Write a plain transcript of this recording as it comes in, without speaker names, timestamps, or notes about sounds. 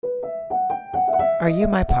Are you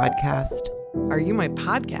my podcast? Are you my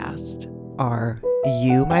podcast? Are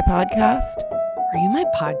you my podcast? Are you my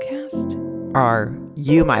podcast? Are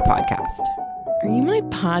you my podcast? Are you my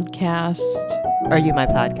podcast? Are you my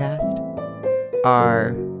podcast?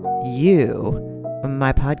 Are you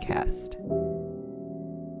my podcast?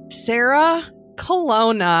 Sarah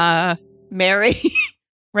Colonna. Mary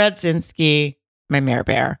Radzinski, my Mare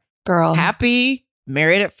Bear. Girl. Happy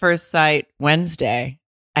Married at First Sight Wednesday.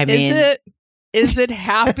 I mean, Is it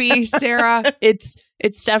happy, Sarah? It's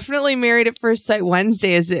definitely Married at First Sight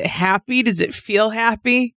Wednesday. Is it happy? Does it feel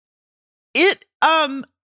happy?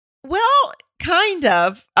 Well, kind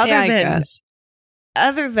of.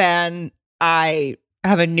 Other than I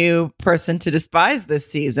have a new person to despise this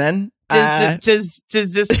season. Does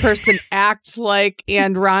this person act like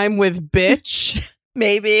and rhyme with bitch?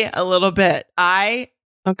 Maybe a little bit. I'm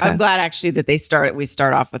glad actually that we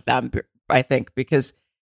start off with them, I think, because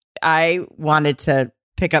I wanted to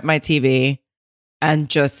pick up my TV and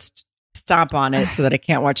just stomp on it so that I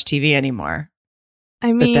can't watch TV anymore.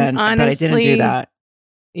 I mean, honestly, but I didn't do that.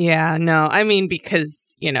 Yeah, no, I mean,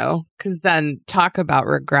 because then talk about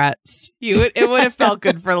regrets. It would have felt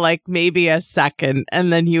good for like maybe a second.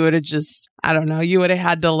 And then you would have just, I don't know, you would have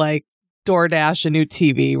had to like DoorDash a new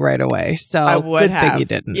TV right away. So I would good have. thing you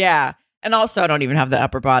didn't. Yeah. And also I don't even have the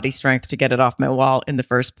upper body strength to get it off my wall in the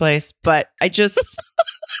first place. But I just...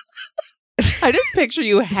 I just picture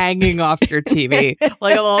you hanging off your TV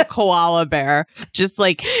like a little koala bear, just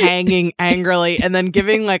like hanging angrily and then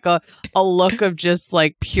giving like a look of just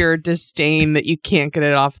like pure disdain that you can't get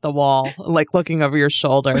it off the wall, like looking over your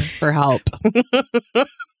shoulder for help.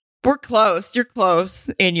 We're close. You're close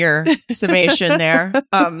in your summation there.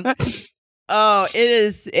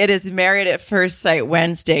 It is Married at First Sight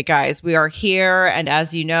Wednesday, guys. We are here. And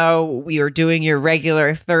as you know, we are doing your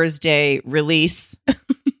regular Thursday release.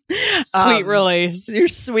 Sweet release. Your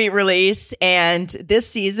sweet release. And this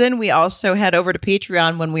season, we also head over to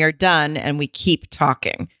Patreon when we are done and we keep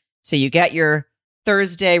talking. So you get your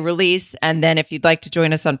Thursday release. And then if you'd like to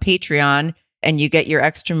join us on Patreon and you get your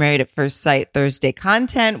extra Married at First Sight Thursday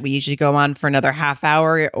content, we usually go on for another half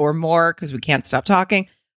hour or more because we can't stop talking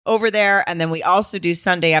over there. And then we also do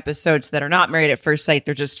Sunday episodes that are not Married at First Sight.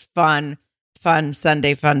 They're just fun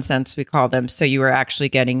Sunday fun sense, we call them. So you are actually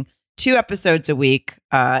getting 2 episodes a week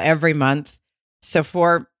every month.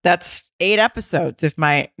 So that's 8 episodes, if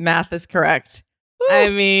my math is correct. Woo. I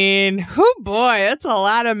mean, boy, that's a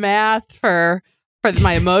lot of math for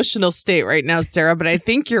my emotional state right now, Sarah. But I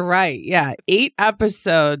think you're right. Yeah, 8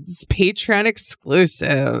 episodes, Patreon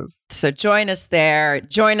exclusive. So join us there.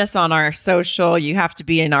 Join us on our social. You have to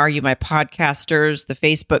be in Are You My Podcasters, the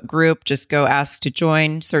Facebook group. Just go ask to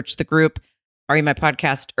join. Search the group, Are You My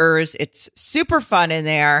Podcasters. It's super fun in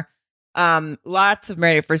there. Lots of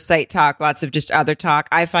Married at First Sight talk, lots of just other talk.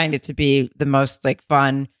 I find it to be the most like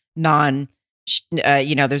fun,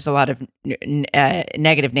 there's a lot of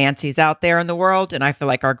negative Nancys out there in the world. And I feel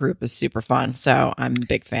like our group is super fun. So I'm a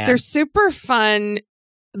big fan. They're super fun.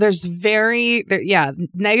 There's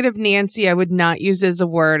negative Nancy, I would not use as a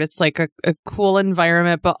word. It's like a cool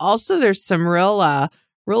environment, but also there's some real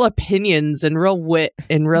opinions and real wit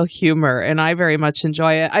and real humor. And I very much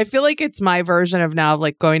enjoy it. I feel like it's my version of now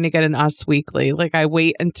like going to get an Us Weekly. Like I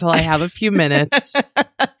wait until I have a few minutes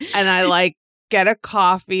and I like get a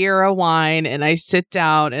coffee or a wine and I sit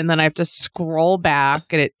down and then I have to scroll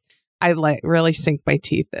back and I like really sink my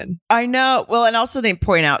teeth in. I know. Well, and also they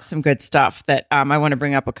point out some good stuff that I want to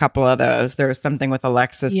bring up a couple of those. There was something with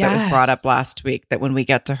Alexis that was brought up last week that when we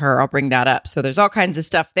get to her, I'll bring that up. So there's all kinds of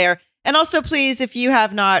stuff there. And also, please, if you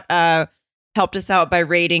have not helped us out by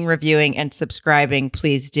rating, reviewing, and subscribing,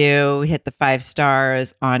 please do hit the 5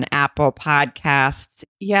 stars on Apple Podcasts.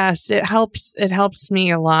 Yes, it helps. It helps me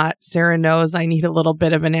a lot. Sarah knows I need a little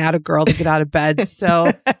bit of an atta-girl to get out of bed.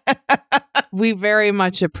 So we very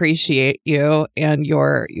much appreciate you and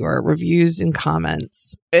your reviews and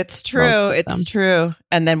comments. It's true. It's true.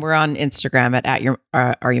 And then we're on Instagram at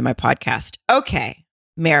Are You My Podcast. Okay.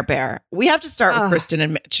 Mare Bear. We have to start with Kristen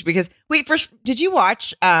and Mitch because first, did you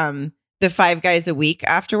watch the 5 Guys a Week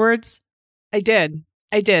afterwards? I did.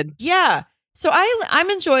 Yeah. So I'm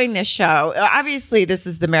enjoying this show. Obviously, this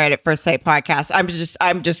is the Married at First Sight podcast.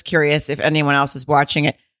 I'm just curious if anyone else is watching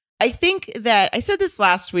it. I think that I said this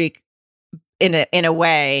last week in a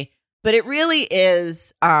way, but it really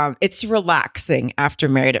is. It's relaxing after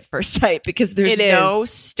Married at First Sight because there's no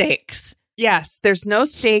stakes. Yes, there's no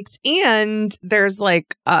stakes, and there's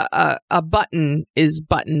like a button is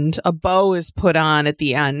buttoned, a bow is put on at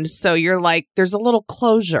the end, so you're like, there's a little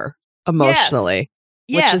closure emotionally,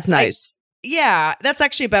 which is nice. Yeah, that's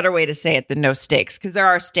actually a better way to say it than no stakes, because there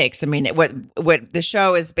are stakes. I mean, what the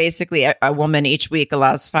show is basically a woman each week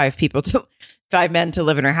allows five men to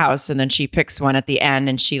live in her house, and then she picks one at the end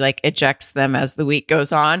and she like ejects them as the week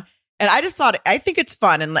goes on. And I think it's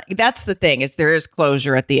fun, and that's the thing, is there is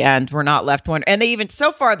closure at the end. We're not left one, and they even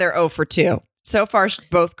so far they're 0 for 2. So far,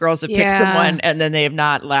 both girls have picked someone, and then they have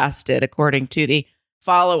not lasted, according to the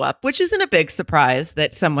follow up, which isn't a big surprise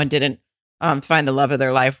that someone didn't find the love of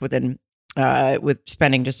their life with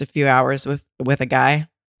spending just a few hours with a guy,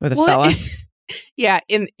 with a fella. Yeah,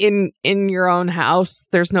 in your own house,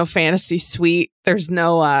 there's no fantasy suite. There's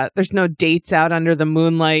no dates out under the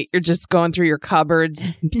moonlight. You're just going through your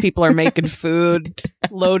cupboards. People are making food,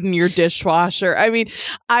 loading your dishwasher. I mean,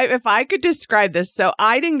 if I could describe this, so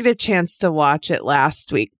I didn't get a chance to watch it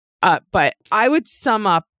last week, but I would sum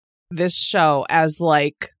up this show as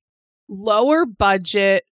like lower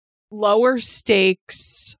budget, lower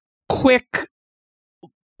stakes, quick.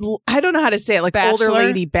 I don't know how to say it, like Bachelor? older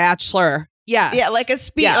lady bachelor. Yes. Yeah, like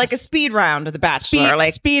a speed round of The Bachelor.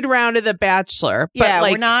 Speed round of The Bachelor. But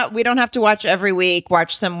yeah, we don't have to watch every week,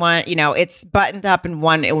 watch someone, it's buttoned up in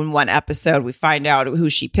one episode. We find out who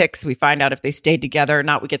she picks. We find out if they stayed together or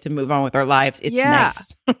not. We get to move on with our lives. It's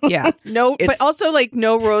nice. Yeah. No, but also like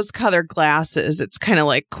no rose-colored glasses. It's kind of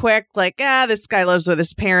like quick, like, this guy lives with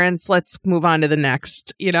his parents. Let's move on to the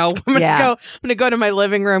next. I'm gonna go to my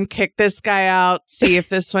living room, kick this guy out, see if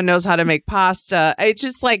this one knows how to make pasta. It's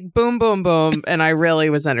just like boom, boom, boom. And I really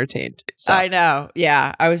was entertained. So. I know.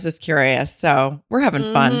 Yeah. I was just curious. So we're having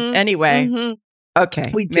fun. Anyway. Okay.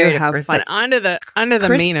 We do have fun. Onto the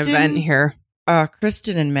main event here.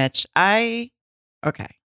 Kristen and Mitch. Okay.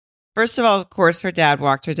 First of all, of course, her dad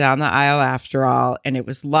walked her down the aisle after all, and it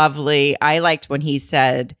was lovely. I liked when he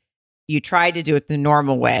said, you tried to do it the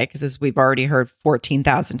normal way, because as we've already heard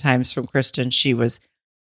 14,000 times from Kristen, she was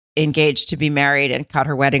engaged to be married and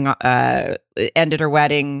ended her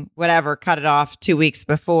wedding, whatever, cut it off 2 weeks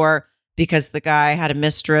before because the guy had a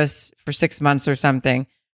mistress for 6 months or something.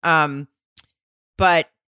 But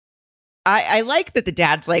I like that the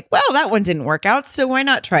dad's like, well, that one didn't work out, so why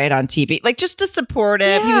not try it on TV? Like, just to support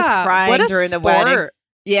him. He was crying during the wedding.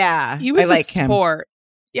 Yeah. He was a sport.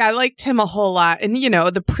 Yeah, I liked him a whole lot. And,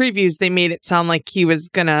 the previews, they made it sound like he was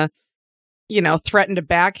going to, threaten to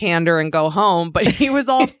backhand her and go home, but he was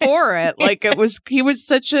all for it. Like he was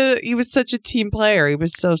such a team player. He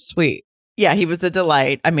was so sweet. Yeah, he was a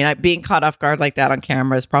delight. I mean, being caught off guard like that on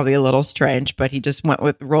camera is probably a little strange, but he just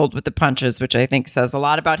rolled with the punches, which I think says a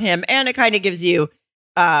lot about him. And it kind of gives you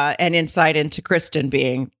an insight into Kristen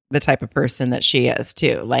being the type of person that she is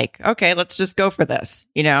too. Like, okay, let's just go for this,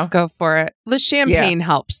 Let's go for it. The champagne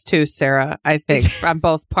helps too, Sarah, I think, on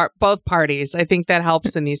both parties. I think that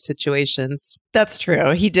helps in these situations. That's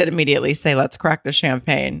true. He did immediately say, let's crack the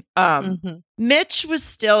champagne. Mitch was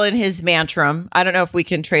still in his mantrum. I don't know if we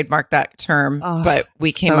can trademark that term, but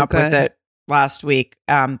we came up with it last week.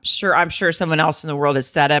 I'm sure someone else in the world has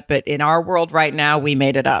said it, but in our world right now, we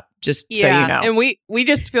made it up. Just so you know. And we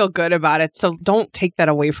just feel good about it. So don't take that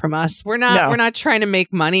away from us. We're not trying to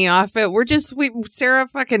make money off it. Sarah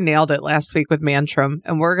fucking nailed it last week with Mantrum,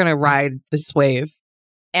 and we're gonna ride this wave.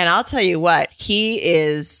 And I'll tell you what,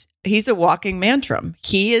 he's a walking Mantrum.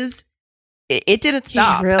 It didn't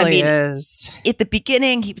stop. He really is. At the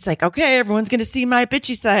beginning, he was like, okay, everyone's gonna see my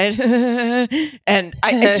bitchy side. And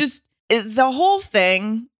I just the whole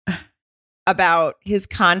thing about his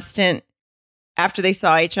constant, after they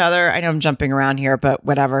saw each other, I know I'm jumping around here, but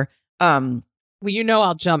whatever. Well,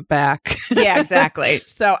 I'll jump back. Yeah, exactly.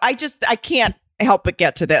 So I can't help but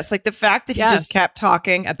get to this. Like the fact that he just kept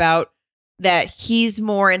talking about that he's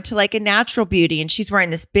more into like a natural beauty and she's wearing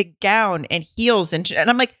this big gown and heels. And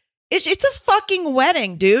I'm like, it's a fucking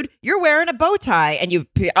wedding, dude. You're wearing a bow tie and you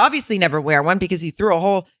obviously never wear one because you threw a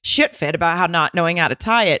whole shit fit about how not knowing how to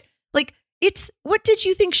tie it. Like, what did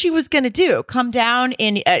you think she was going to do? Come down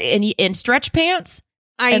in stretch pants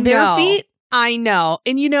and bare feet? I know.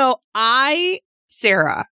 And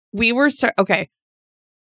Sarah, we were okay.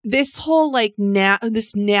 This whole like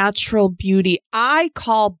this natural beauty, I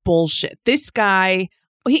call bullshit. This guy,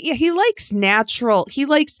 he likes natural.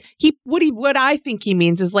 What I think he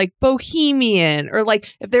means is like bohemian, or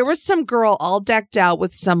like if there was some girl all decked out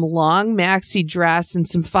with some long maxi dress and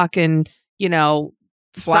some fucking,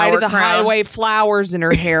 side of the highway flowers in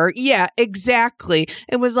her hair. Yeah, exactly.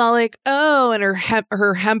 It was all like, and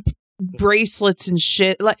her hemp bracelets and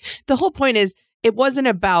shit. Like the whole point is, it wasn't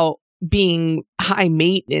about being high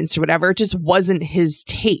maintenance or whatever. It just wasn't his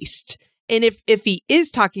taste. And if he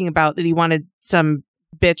is talking about that he wanted some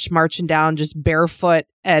bitch marching down just barefoot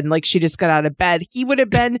and like she just got out of bed, he would have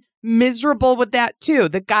been miserable with that too.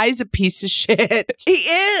 The guy's a piece of shit. He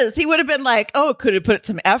is. He would have been like, oh, could have put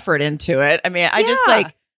some effort into it. I mean, I'm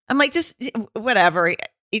like, just whatever.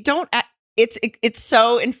 You don't. It's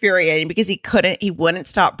so infuriating because he wouldn't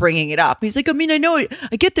stop bringing it up. He's like, I mean, I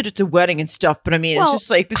get that it's a wedding and stuff, but I mean, it's just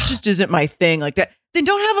like, this just isn't my thing like that. Then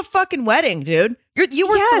don't have a fucking wedding, dude. You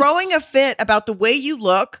were throwing a fit about the way you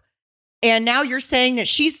look. And now you're saying that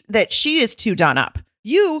she is too done up.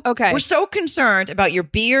 You were so concerned about your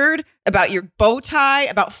beard, about your bow tie,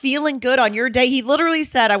 about feeling good on your day. He literally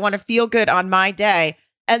said, I want to feel good on my day.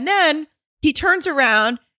 And then he turns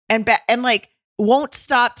around and like won't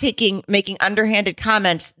stop making underhanded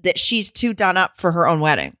comments that she's too done up for her own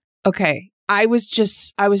wedding. Okay. I was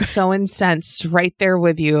so incensed right there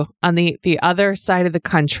with you on the other side of the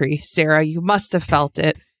country, Sarah. You must have felt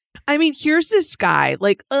it. I mean, here's this guy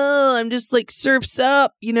like, oh, I'm just like surfs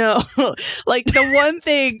up, you know, like the one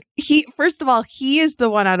thing first of all, he is the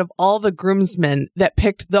one out of all the groomsmen that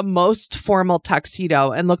picked the most formal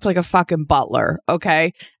tuxedo and looked like a fucking butler.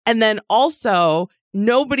 Okay. And then also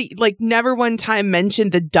nobody like never one time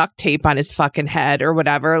mentioned the duct tape on his fucking head or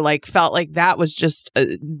whatever, like felt like that was just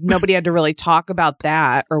nobody had to really talk about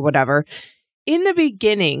that or whatever. In the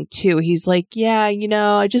beginning, too, he's like, yeah, you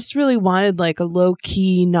know, I just really wanted like a low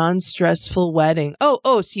key, non-stressful wedding.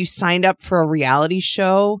 Oh, so you signed up for a reality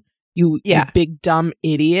show? You big dumb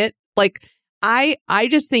idiot. Like, I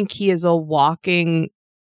just think he is a walking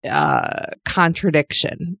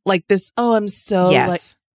contradiction. Like this, I'm so like,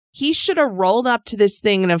 he should have rolled up to this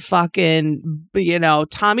thing in a fucking, you know,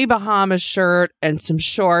 Tommy Bahama shirt and some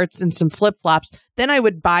shorts and some flip flops. Then I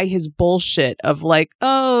would buy his bullshit of like,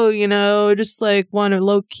 oh, you know, just like one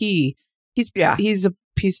low key. He's a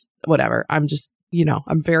piece, whatever. I'm just, you know,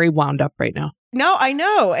 I'm very wound up right now. No, I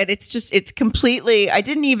know. And it's completely, I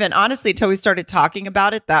didn't even, honestly, until we started talking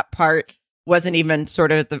about it, that part wasn't even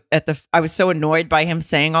sort of I was so annoyed by him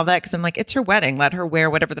saying all that because I'm like, it's her wedding. Let her wear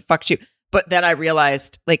whatever the fuck But then I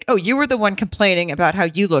realized, like, oh, you were the one complaining about how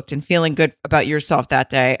you looked and feeling good about yourself that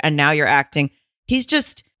day. And now you're acting. He's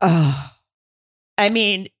just, I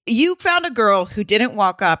mean, you found a girl who didn't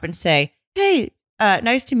walk up and say, hey,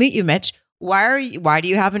 nice to meet you, Mitch. Why do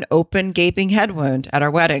you have an open, gaping head wound at our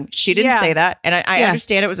wedding? She didn't say that. And I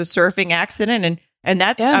understand it was a surfing accident. And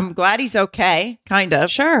that's, I'm glad he's okay, kind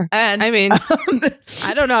of. Sure. And I mean,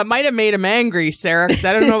 I don't know. It might have made him angry, Sarah, because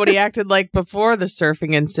I don't know what he acted like before the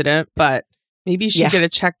surfing incident, but maybe she should get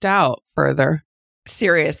it checked out further.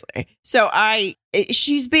 Seriously. So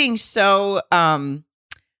she's being so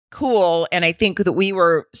cool. And I think that we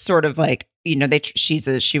were sort of like, you know, she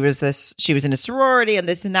was in a sorority and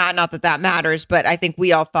this and that. Not that matters, but I think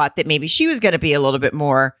we all thought that maybe she was going to be a little bit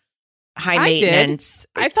more high maintenance.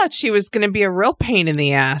 I thought she was going to be a real pain in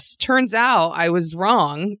the ass. Turns out I was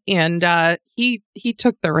wrong, and he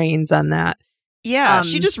took the reins on that. Yeah,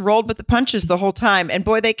 she just rolled with the punches the whole time, and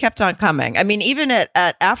boy, they kept on coming. I mean, even at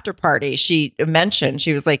after party, she mentioned,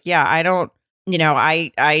 she was like, "Yeah, I don't, you know,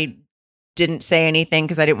 I didn't say anything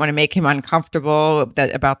because I didn't want to make him uncomfortable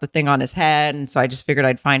about the thing on his head, and so I just figured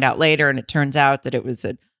I'd find out later." And it turns out that it was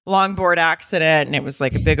a longboard accident and it was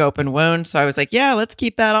like a big open wound. So I was like, yeah, let's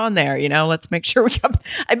keep that on there. You know, let's make sure we got,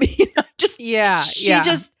 I mean,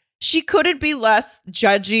 she couldn't be less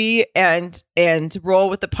judgy and roll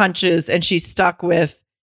with the punches. And she stuck with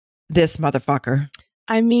this motherfucker.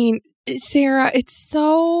 I mean, Sarah, it's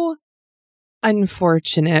so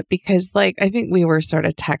unfortunate because like, I think we were sort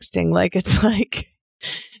of texting, like, it's like,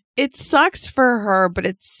 it sucks for her, but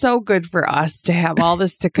it's so good for us to have all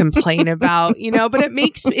this to complain about, you know, but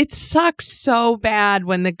it sucks so bad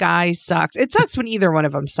when the guy sucks. It sucks when either one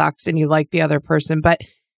of them sucks and you like the other person. But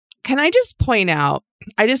can I just point out,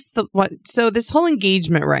 so this whole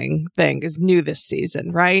engagement ring thing is new this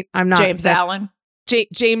season, right? I'm not James Allen.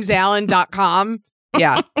 JamesAllen.com.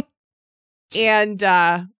 Yeah. And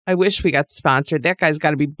I wish we got sponsored. That guy's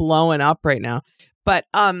got to be blowing up right now. But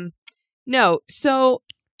no, so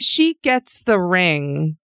she gets the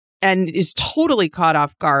ring and is totally caught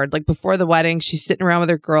off guard. Like before the wedding, she's sitting around with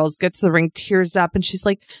her girls, gets the ring, tears up, and she's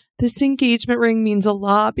like, this engagement ring means a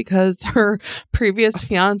lot because her previous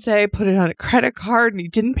fiance put it on a credit card and he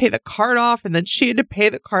didn't pay the card off. And then she had to pay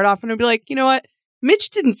the card off. And I'd be like, you know what? Mitch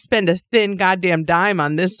didn't spend a thin goddamn dime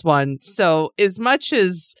on this one. So as much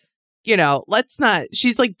as, you know,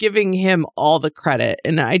 she's like giving him all the credit.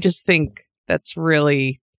 And I just think that's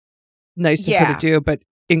really nice of her to do, but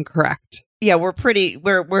incorrect. Yeah, we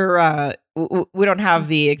don't have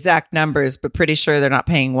the exact numbers, but pretty sure they're not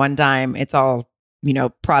paying one dime. It's all, you know,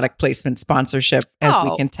 product placement sponsorship, as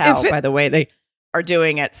we can tell by the way they are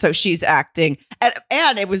doing it. So she's acting.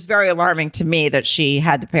 And it was very alarming to me that she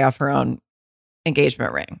had to pay off her own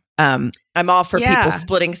engagement ring. I'm all for people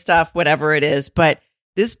splitting stuff, whatever it is. But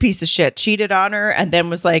this piece of shit cheated on her and then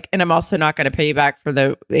was like, and I'm also not going to pay you back for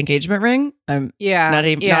the engagement ring. Not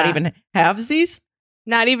even halvesies.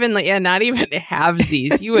 Not even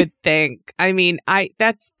halvesies. You would think. I mean,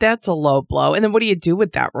 that's a low blow. And then what do you do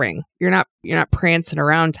with that ring? You're not prancing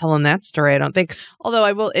around telling that story, I don't think.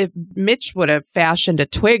 Although if Mitch would have fashioned a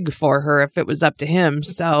twig for her if it was up to him.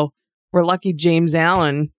 So we're lucky James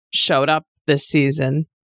Allen showed up this season.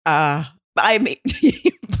 I mean, just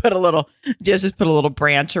put a little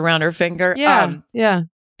branch around her finger. Yeah.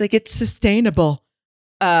 Like it's sustainable.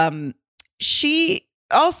 She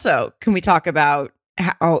also, can we talk about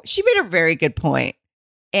how she made a very good point,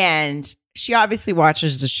 and she obviously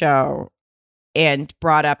watches the show and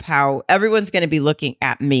brought up how everyone's going to be looking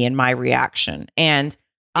at me and my reaction, and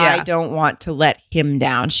I don't want to let him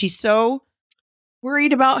down. She's so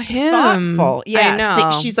worried about him. Thoughtful. Yes. I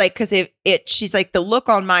know. She's like, because she's like, the look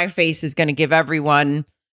on my face is going to give everyone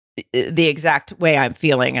the exact way I'm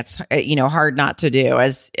feeling. It's, hard not to do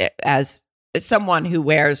as someone who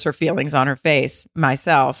wears her feelings on her face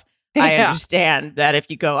myself. I understand that if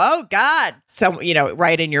you go, oh God,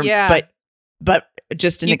 right in your, but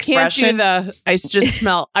just an expression. You can't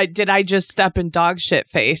do I just step in dog shit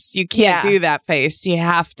face. You can't do that face. You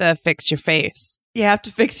have to fix your face. You have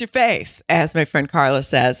to fix your face, as my friend Carla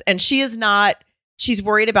says. And she's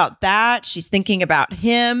worried about that. She's thinking about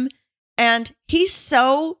him. And he's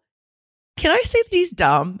so, can I say that he's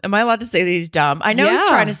dumb? Am I allowed to say that he's dumb? I know he's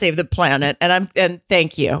trying to save the planet, and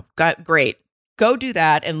thank you. Great. Go do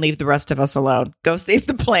that and leave the rest of us alone. Go save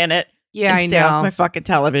the planet. Yeah, and stay off my fucking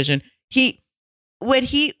television. When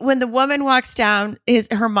the woman walks down,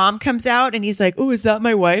 her mom comes out and he's like, oh, is that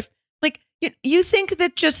my wife? Like, you think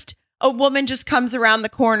that just a woman just comes around the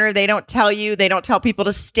corner. They don't tell people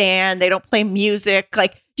to stand. They don't play music.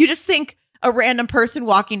 Like, you just think a random person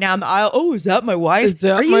walking down the aisle, oh, is that my wife? Is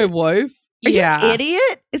that my wife? Are you an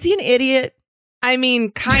idiot? Is he an idiot? I mean,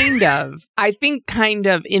 kind of. I think kind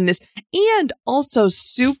of in this, and also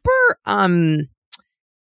super,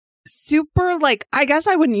 like, I guess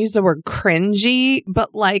I wouldn't use the word cringy,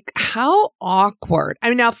 but like, how awkward. I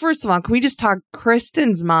mean, now, first of all, can we just talk?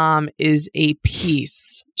 Kristen's mom is a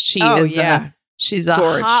piece. She's a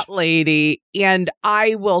hot lady. And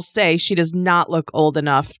I will say she does not look old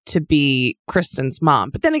enough to be Kristen's mom.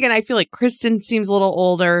 But then again, I feel like Kristen seems a little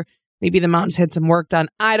older. Maybe the mom's had some work done.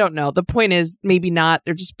 I don't know. The point is, maybe not.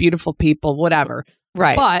 They're just beautiful people, whatever.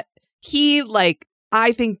 Right. But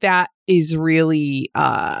I think that is really,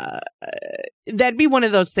 that'd be one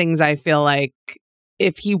of those things I feel like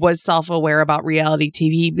if he was self-aware about reality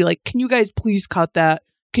TV, he'd be like, can you guys please cut that?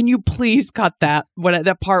 Can you please cut that?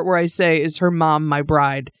 That part where I say, is her mom my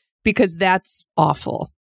bride? Because that's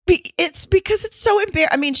awful. It's because it's so embarrassing.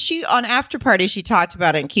 I mean, on After Party, she talked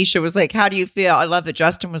about it, and Keisha was like, how do you feel? I love that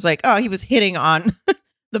Justin was like, oh, he was hitting on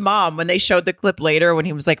the mom when they showed the clip later when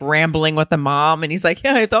he was like rambling with the mom, and he's like,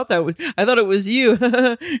 yeah, I thought it was you.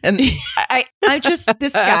 And I just,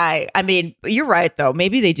 this guy, I mean, you're right though.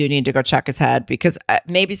 Maybe they do need to go check his head, because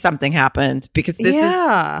maybe something happened, because this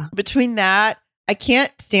is between that. I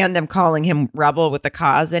can't stand them calling him rebel with a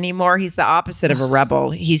cause anymore. He's the opposite of a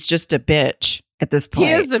rebel. He's just a bitch. At this point,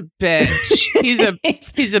 he is a bitch. He's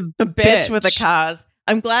a bitch with a cause.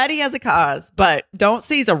 I'm glad he has a cause, but don't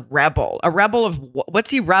say he's a rebel. A rebel of what's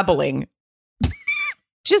he rebelling?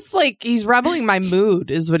 Just like he's rebelling my mood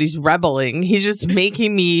is what he's rebelling. He's just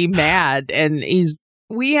making me mad, and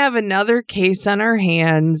we have another case on our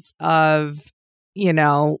hands of,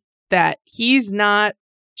 that she's not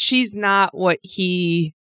what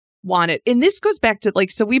he wanted. And this goes back to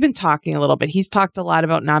so we've been talking a little bit. He's talked a lot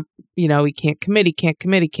about not, he can't commit.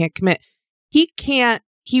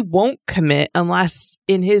 He won't commit unless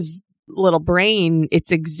in his little brain,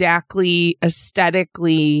 it's exactly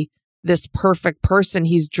aesthetically this perfect person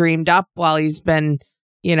he's dreamed up while he's been,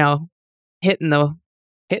 hitting the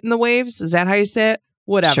waves. Is that how you say it?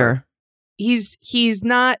 Whatever. Sure. He's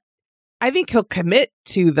not, I think he'll commit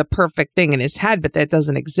to the perfect thing in his head, but that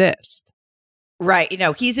doesn't exist. Right.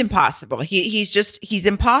 He's impossible. He's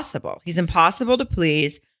impossible. He's impossible to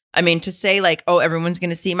please. I mean, to say like, oh, everyone's going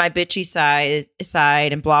to see my bitchy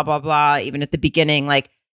side and blah, blah, blah. Even at the beginning, like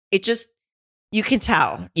it just, you can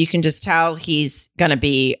tell. You can just tell he's going to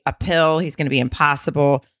be a pill. He's going to be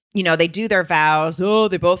impossible. They do their vows. Oh,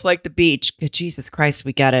 they both like the beach. Good Jesus Christ,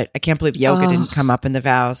 we get it. I can't believe yoga didn't come up in the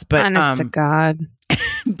vows. But honest to God.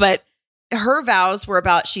 But her vows were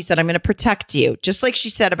about, she said, I'm going to protect you. Just like she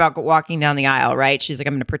said about walking down the aisle, right? She's like,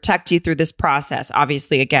 I'm going to protect you through this process.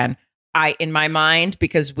 Obviously, again, in my mind,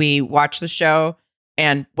 because we watch the show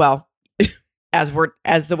and well,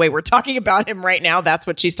 as the way we're talking about him right now, that's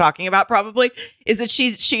what she's talking about probably, is that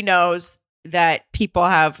she knows that people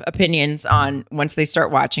have opinions on once they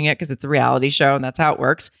start watching it, because it's a reality show and that's how it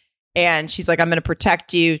works. And she's like, I'm going to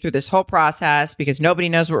protect you through this whole process because nobody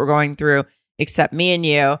knows what we're going through except me and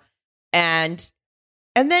you. And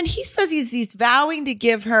then he says he's vowing to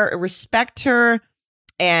give her, respect her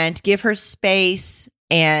and give her space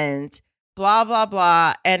and blah, blah,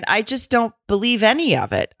 blah. And I just don't believe any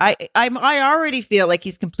of it. I already feel like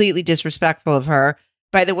he's completely disrespectful of her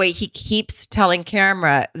by the way he keeps telling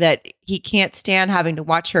camera that he can't stand having to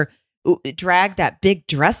watch her drag that big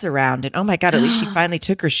dress around. And oh my God, at least she finally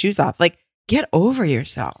took her shoes off. Like, get over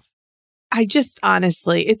yourself. I just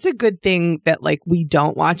honestly, it's a good thing that like we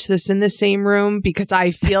don't watch this in the same room, because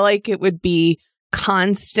I feel like it would be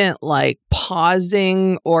constant like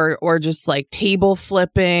pausing or just like table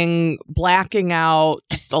flipping, blacking out,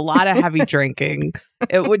 just a lot of heavy drinking.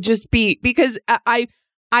 It would just be because I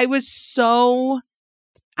was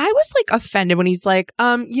like offended when he's like,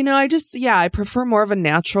 I prefer more of a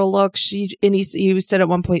natural look. He said at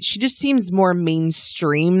one point, she just seems more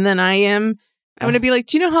mainstream than I am. I'm going to be like,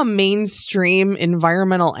 do you know how mainstream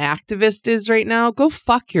environmental activist is right now? Go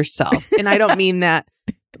fuck yourself. And I don't mean that.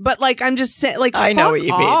 But like, I'm just saying, like, I know what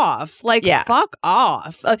you mean. Like, fuck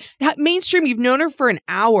off. Mainstream, you've known her for an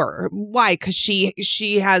hour. Why? Because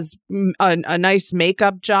she has a nice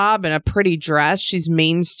makeup job and a pretty dress. She's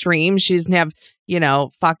mainstream. She doesn't have,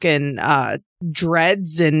 fucking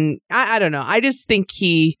dreads. And I don't know. I just think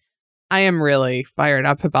I am really fired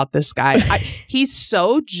up about this guy. He's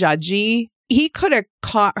so judgy. He could have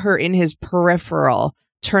caught her in his peripheral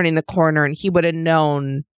turning the corner and he would have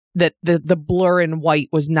known that the blur in white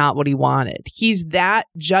was not what he wanted. He's that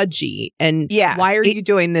judgy. And why are you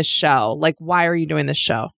doing this show? Like, why are you doing this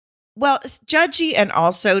show? Well, it's judgy and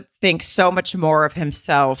also thinks so much more of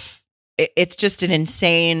himself. It's just an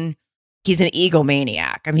insane, he's an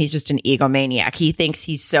egomaniac. I mean, he's just an egomaniac. He thinks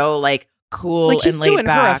he's so like cool and laid back. He's doing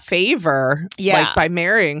her a favor, like by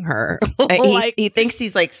marrying her. He thinks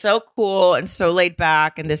he's like so cool and so laid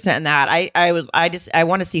back and this and that. I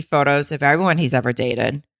want to see photos of everyone he's ever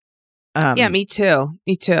dated. Me too.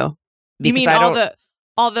 You mean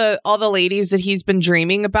all the ladies that he's been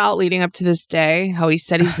dreaming about leading up to this day? How he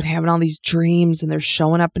said he's been having all these dreams and they're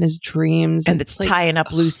showing up in his dreams, and it's like, tying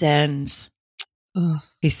up loose ends.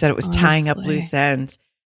 He said it was tying up loose ends.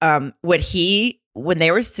 When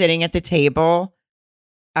they were sitting at the table,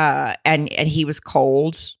 and he was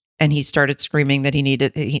cold, and he started screaming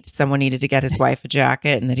that someone needed to get his wife a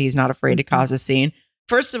jacket, and that he's not afraid to cause a scene.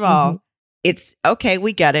 First of all, it's okay.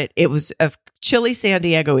 We get it. It was a chilly San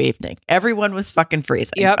Diego evening. Everyone was fucking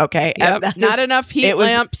freezing. Yep. Okay. Yep. Not enough heat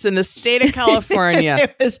lamps in the state of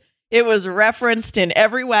California. It was referenced in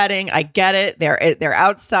every wedding. I get it. They're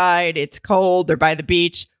outside. It's cold. They're by the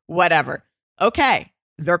beach. Whatever. Okay.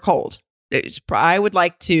 They're cold. I would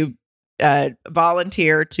like to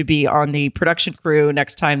volunteer to be on the production crew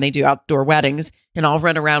next time they do outdoor weddings, and I'll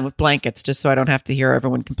run around with blankets just so I don't have to hear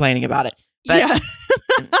everyone complaining about it. But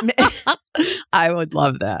I would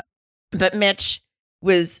love that. But Mitch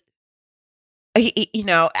was,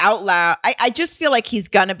 out loud. I just feel like he's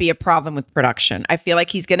going to be a problem with production. I feel like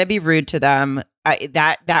he's going to be rude to them.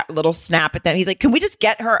 That little snap at them. He's like, can we just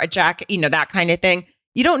get her a jacket? That kind of thing.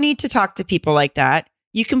 You don't need to talk to people like that.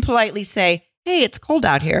 You can politely say, hey, it's cold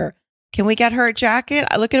out here. Can we get her a jacket?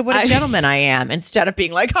 Look at what a gentleman I am. Instead of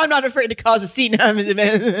being like, I'm not afraid to cause a scene.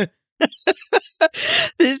 This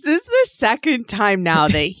is the second time now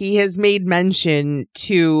that he has made mention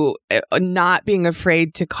to not being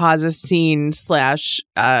afraid to cause a scene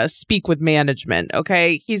 / speak with management.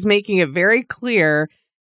 Okay. He's making it very clear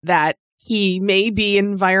that he may be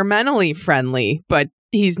environmentally friendly, but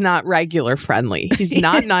he's not regular friendly. He's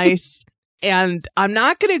not nice. And I'm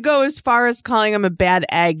not going to go as far as calling him a bad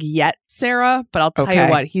egg yet, Sarah, but I'll tell you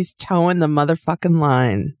what, he's towing the motherfucking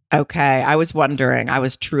line. Okay. I was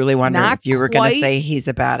truly wondering if you were going to say he's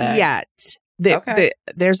a bad egg. Yet.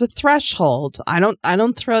 There's a threshold. I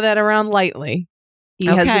don't throw that around lightly. He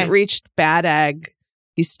hasn't reached bad egg.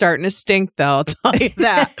 He's starting to stink, though. I'll tell you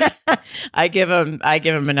that. I give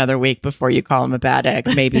him another week before you call him a bad egg,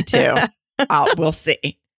 maybe two. We'll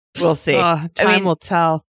see. We'll see. Time will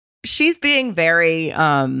tell. She's being very,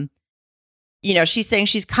 she's saying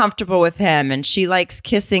she's comfortable with him and she likes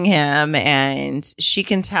kissing him, and she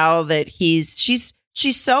can tell that she's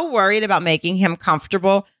so worried about making him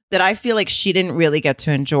comfortable that I feel like she didn't really get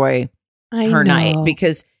to enjoy her night,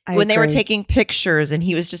 because when they were taking pictures and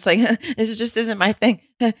he was just like, this just isn't my thing.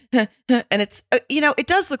 And it's, it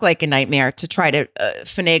does look like a nightmare to try to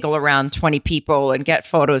finagle around 20 people and get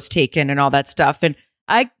photos taken and all that stuff. And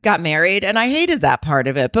I got married and I hated that part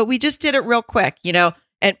of it, but we just did it real quick,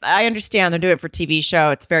 and I understand they're doing it for TV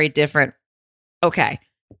show. It's very different. Okay.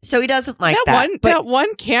 So he doesn't like that. That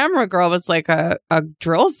one camera girl was like a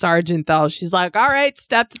drill sergeant, though. She's like, all right,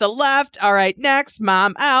 step to the left. All right, next,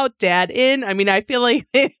 mom out, dad in. I mean, I feel like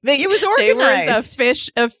it was organized. They were as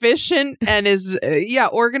efficient and as,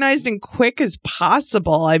 organized and quick as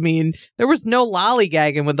possible. I mean, there was no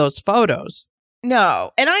lollygagging with those photos.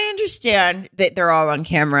 No. And I understand that they're all on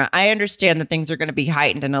camera. I understand that things are going to be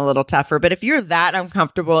heightened and a little tougher. But if you're that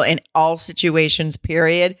uncomfortable in all situations,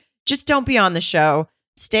 period, just don't be on the show.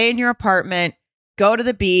 Stay in your apartment, go to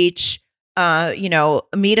the beach,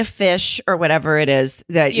 meet a fish or whatever it is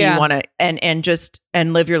that you want to,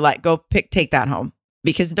 and live your life. Take that home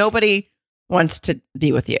because nobody wants to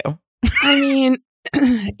be with you. I mean,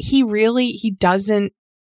 he doesn't,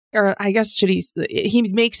 or I guess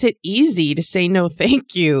he makes it easy to say no,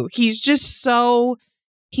 thank you. He's so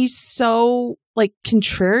like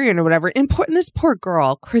contrarian or whatever. And this poor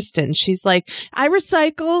girl, Kristen, she's like, I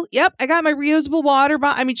recycle. Yep. I got my reusable water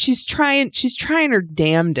bottle. I mean, she's trying her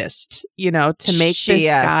damnedest, to make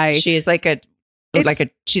this guy. She's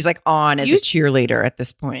she's like on as a cheerleader at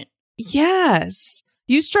this point. Yes.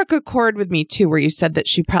 You struck a chord with me too, where you said that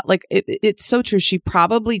she it's so true. She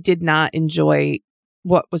probably did not enjoy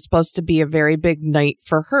what was supposed to be a very big night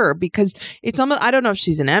for her because it's almost, I don't know if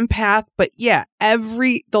she's an empath, but yeah,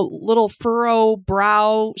 the little furrow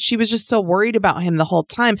brow, she was just so worried about him the whole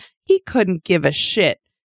time. He couldn't give a shit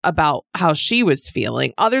about how she was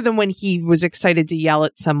feeling other than when he was excited to yell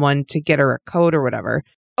at someone to get her a coat or whatever.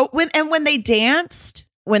 Oh, when they danced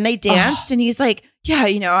and he's like, yeah,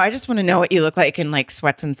 I just want to know what you look like in like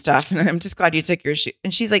sweats and stuff. And I'm just glad you took your shoe.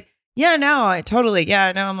 And she's like, yeah, no,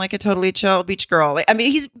 I'm like a totally chill beach girl. I mean,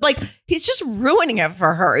 he's just ruining it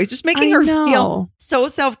for her. He's just making her feel so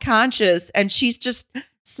self-conscious and she's just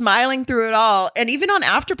smiling through it all. And even on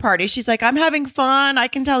after party, she's like, I'm having fun. I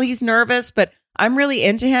can tell he's nervous, but I'm really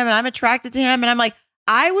into him and I'm attracted to him. And I'm like,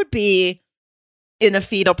 I would be in the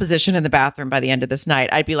fetal position in the bathroom by the end of this night.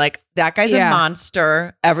 I'd be like, that guy's a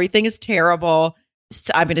monster. Everything is terrible.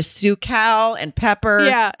 I'm going to sue Cal and Pepper.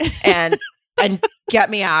 Yeah. and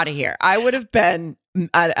get me out of here. I would have had a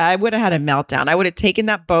meltdown. I would have taken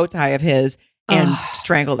that bow tie of his and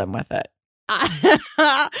strangled him with it.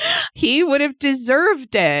 He would have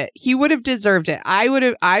deserved it. I would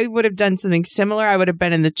have done something similar. I would have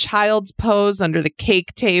been in the child's pose under the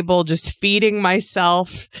cake table, just feeding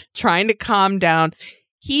myself, trying to calm down.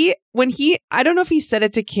 I don't know if he said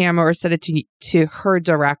it to Cam or said it to her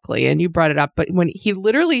directly, and you brought it up, but when he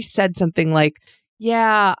literally said something like,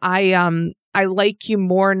 yeah, I like you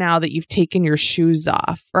more now that you've taken your shoes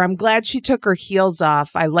off, or I'm glad she took her heels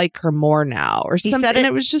off. I like her more now, or something.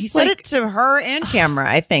 It was just he said it to her and camera.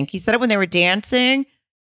 I think he said it when they were dancing,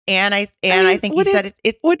 and I think he said it.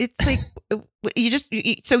 It's like you just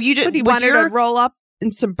wanted to roll up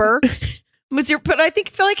in some Birks. But I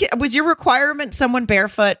feel like was your requirement someone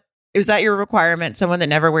barefoot? Was that your requirement? Someone that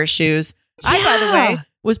never wears shoes? Yeah. I, by the way,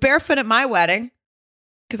 was barefoot at my wedding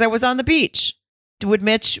because I was on the beach. Would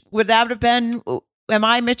that have been, am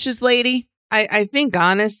I Mitch's lady? I think,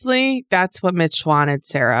 honestly, that's what Mitch wanted,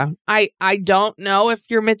 Sarah. I don't know if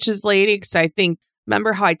you're Mitch's lady because I think,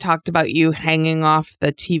 remember how I talked about you hanging off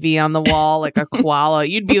the TV on the wall like a koala?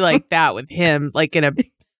 You'd be like that with him, like in a,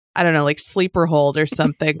 I don't know, like sleeper hold or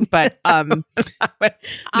something. But just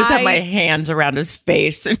have my hands around his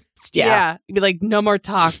face. And you'd be like, no more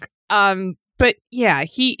talk. But yeah,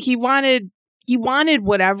 he wanted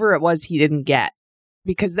whatever it was he didn't get.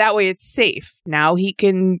 Because that way it's safe. Now he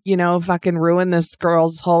can, fucking ruin this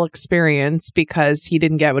girl's whole experience because he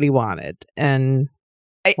didn't get what he wanted. And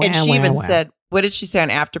she even said, what did she say on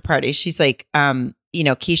after party? She's like,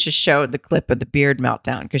 Keisha showed the clip of the beard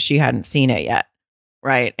meltdown because she hadn't seen it yet.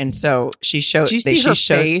 Right. And so she showed. Did you see her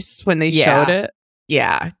face when they showed it?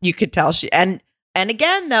 Yeah. You could tell and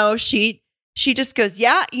again, though, she just goes,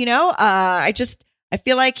 yeah, I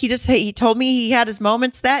feel like he told me he had his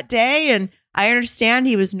moments that day and I understand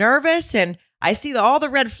he was nervous and I see all the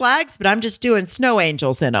red flags, but I'm just doing snow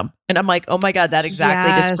angels in them. And I'm like, oh my God, that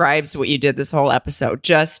exactly describes what you did this whole episode.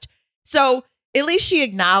 Just so at least she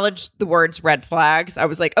acknowledged the words red flags. I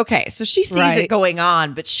was like, okay, so she sees it going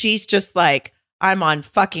on, but she's just like, I'm on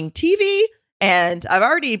fucking TV and I've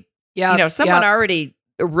already, someone already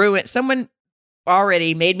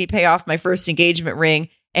made me pay off my first engagement ring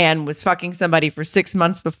and was fucking somebody for 6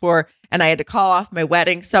 months before. And I had to call off my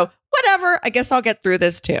wedding. So whatever. I guess I'll get through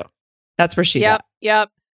this too. That's where she's at. Yep.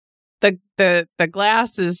 The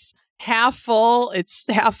glass is half full. It's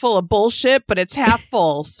half full of bullshit, but it's half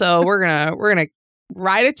full. So we're gonna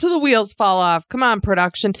ride it till the wheels fall off. Come on,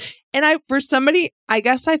 production. And I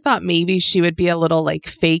guess I thought maybe she would be a little like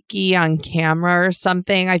fakey on camera or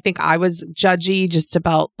something. I think I was judgy just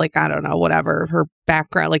about like, I don't know, whatever, her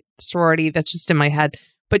background, like sorority. That's just in my head.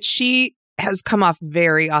 But she has come off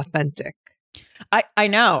very authentic. I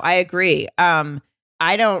know. I agree.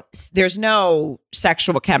 There's no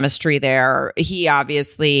sexual chemistry there. He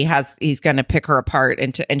obviously he's going to pick her apart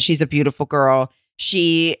and she's a beautiful girl.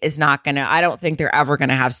 She is not going to, I don't think they're ever going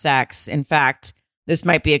to have sex. In fact, this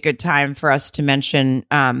might be a good time for us to mention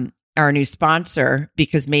our new sponsor,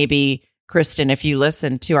 because maybe, Kristen, if you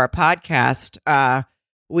listen to our podcast,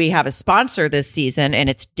 we have a sponsor this season, and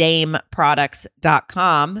it's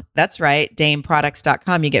dameproducts.com. That's right,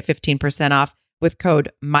 dameproducts.com. You get 15% off with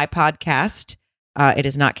code MyPodcast. It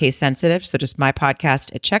is not case sensitive, so just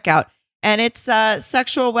MyPodcast at checkout. And it's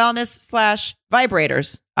sexual wellness /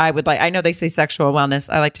 vibrators. I know they say sexual wellness.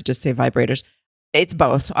 I like to just say vibrators. It's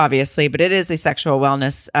both, obviously, but it is a sexual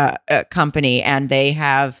wellness company. And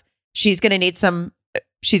she's going to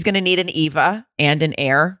need an Eva and an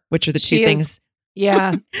Air, which are the two things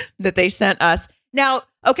that they sent us. Now,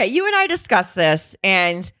 okay, you and I discussed this,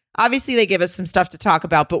 and obviously they give us some stuff to talk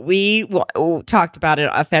about, but we talked about it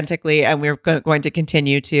authentically, and we're going to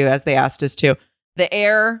continue to, as they asked us to. The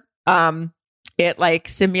Air, it like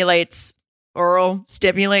simulates oral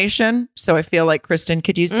stimulation. So I feel like Kristen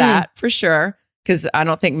could use that for sure, because I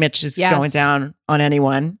don't think Mitch is going down on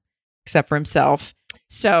anyone except for himself.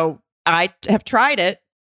 So I have tried it,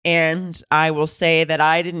 and I will say that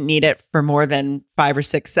I didn't need it for more than 5 or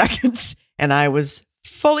 6 seconds, and I was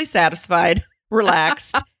fully satisfied,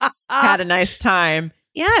 relaxed, had a nice time.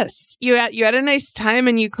 Yes, you had a nice time,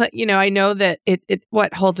 and I know that it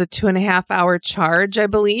holds a 2.5 hour charge, I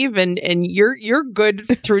believe, and you're good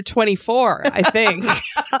through 24, I think.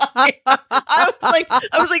 I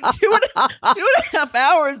was like 2.5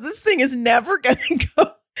 hours. This thing is never going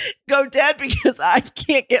to go dead, because I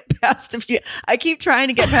can't get past a few. I keep trying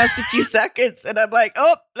to get past a few seconds, and I'm like,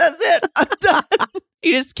 oh, that's it, I'm done.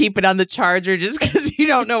 You just keep it on the charger just because you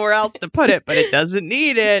don't know where else to put it, but it doesn't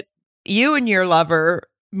need it. You and your lover,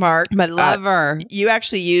 Mark. My lover. You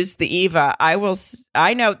actually used the Eva. I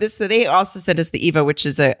know this. So they also sent us the Eva, which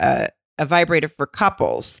is a vibrator for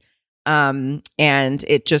couples. And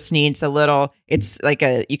it just needs a little, it's like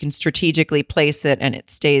you can strategically place it, and it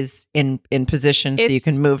stays in position so you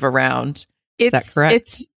can move around. Is that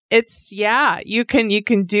correct? You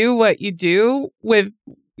can do what you do with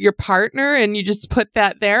your partner, and you just put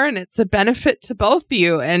that there, and it's a benefit to both of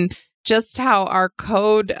you. And just how our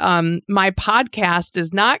code, my podcast,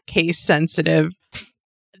 is not case sensitive.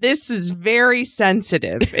 This is very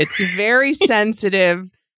sensitive. It's very sensitive.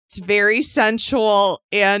 It's very sensual.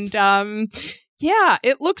 And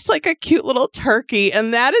it looks like a cute little turkey.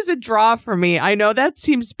 And that is a draw for me. I know that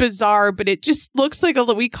seems bizarre, but it just looks like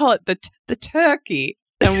we call it the turkey.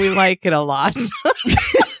 And we like it a lot.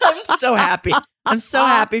 I'm so happy. I'm so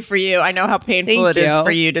happy for you. I know how painful it is for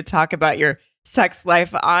you to talk about your sex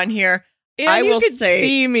life on here. And I will say,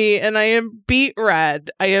 see me, and I am beet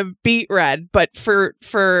red. But for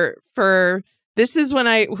this is when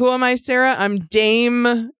who am I, Sarah? I'm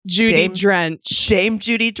Dame Judy Drench. Dame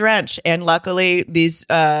Judy Drench, and luckily these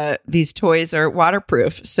toys are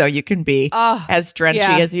waterproof, so you can be as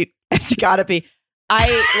drenchy as you gotta be.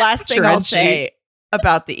 Last thing I'll say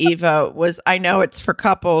about the Eva was, I know it's for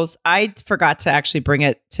couples. I forgot to actually bring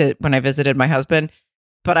it to when I visited my husband,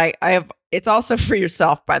 but I have. It's also for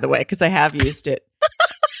yourself, by the way, because I have used it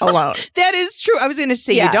alone. That is true. I was going to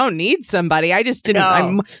say you don't need somebody. I just didn't.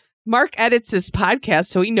 No. Mark edits his podcast,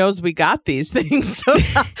 so he knows we got these things. So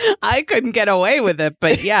I couldn't get away with it.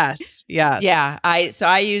 But yes. Yeah.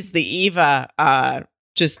 I used the Eva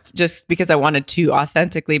just because I wanted to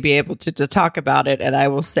authentically be able to talk about it. And I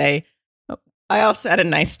will say, I also had a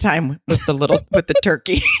nice time with the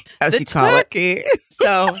turkey, as you call it.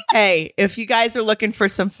 So, hey, if you guys are looking for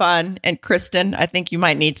some fun, and Kristen, I think you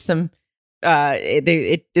might need some,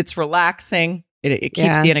 it's relaxing. It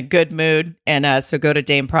keeps you in a good mood. And so go to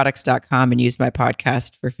dameproducts.com and use my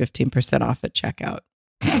podcast for 15% off at checkout.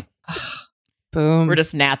 Boom. We're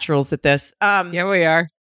just naturals at this. Yeah, we are.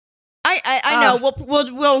 I know.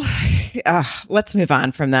 We'll let's move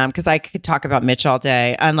on from them, because I could talk about Mitch all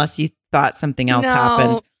day unless you thought something else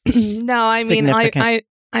happened. No, I mean,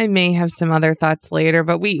 I may have some other thoughts later,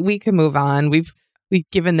 but we can move on. We've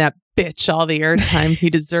given that bitch all the airtime he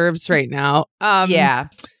deserves right now. Yeah.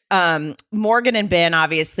 Morgan and Ben,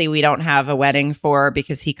 obviously, we don't have a wedding for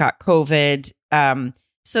because he caught COVID.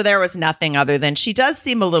 So there was nothing other than she does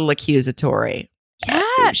seem a little accusatory.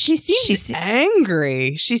 Yeah, she seems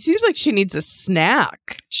angry. She seems like she needs a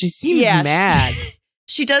snack. She seems mad.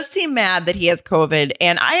 She does seem mad that he has COVID.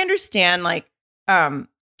 And I understand,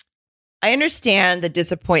 I understand the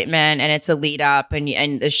disappointment, and it's a lead up, and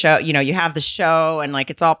the show, you have the show and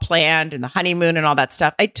like it's all planned and the honeymoon and all that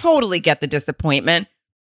stuff. I totally get the disappointment,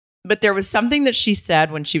 but there was something that she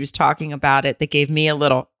said when she was talking about it that gave me a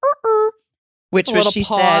little, which was she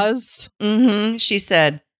pause. Said, she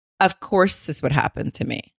said, "Of course this would happen to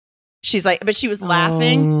me." She's like, but she was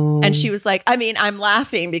laughing, and she was like, I mean, I'm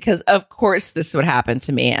laughing because of course this would happen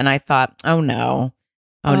to me, and I thought, oh no.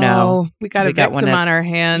 Oh no, we got a victim on our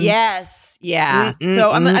hands. Yes. Yeah.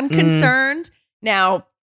 So I'm concerned. Now,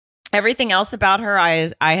 everything else about her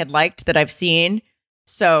I had liked that I've seen.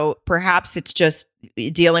 So perhaps it's just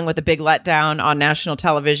dealing with a big letdown on national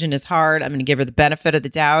television is hard. I'm going to give her the benefit of the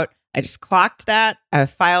doubt. I just clocked that. I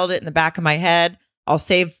filed it in the back of my head. I'll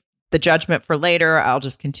save the judgment for later. I'll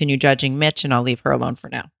just continue judging Mitch, and I'll leave her alone for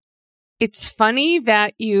now. It's funny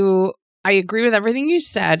that I agree with everything you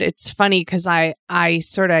said. It's funny because I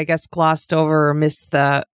sort of, I guess, glossed over or missed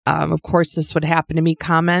the, of course, this would happen to me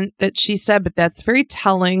comment that she said, but that's very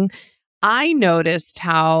telling. I noticed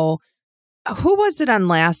who was it on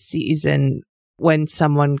last season when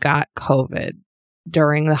someone got COVID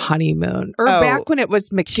during the honeymoon? Or back when it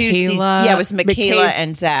was Michaela? Yeah, it was Michaela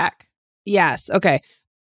and Zach. Yes. Okay.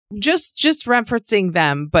 Just referencing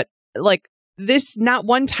them, but like, this, not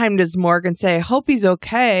one time does Morgan say, hope he's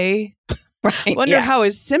okay. Right, Wonder how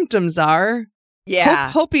his symptoms are. Yeah.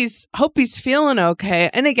 Hope he's feeling okay.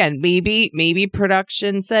 And again, maybe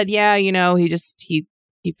production said, yeah, he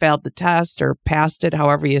failed the test or passed it,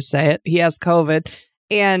 however you say it. He has COVID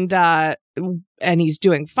and he's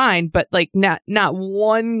doing fine, but like not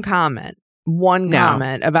one comment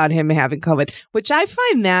about him having COVID, which I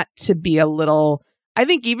find that to be a little, I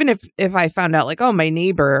think even if I found out like, oh, my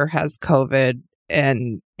neighbor has COVID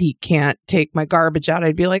and he can't take my garbage out,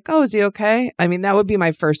 I'd be like, oh, is he okay? I mean, that would be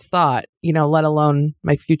my first thought, let alone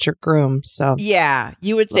my future groom. So yeah,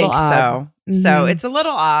 you would think so. So it's a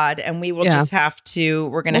little odd, and we will just have to,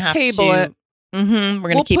 we're going to have table to it. We're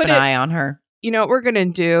going to keep an eye on her. You know what we're going to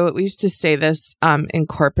do? We used to say this in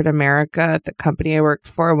corporate America at the company I worked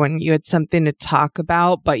for, when you had something to talk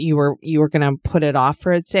about, but you were going to put it off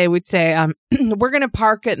for it. We'd say, we're going to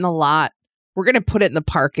park it in the lot. We're going to put it in the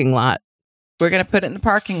parking lot. We're going to put it in the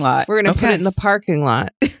parking lot. We're going to put it in the parking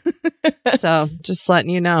lot. So just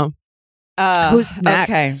letting you know. Who's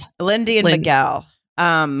next? Okay. Lindy and Miguel.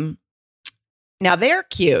 Now they're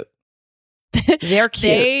cute. They're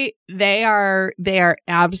cute. They are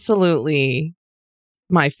absolutely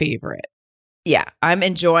my favorite. Yeah, I'm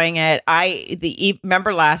enjoying it.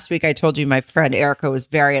 Remember last week I told you my friend Erica was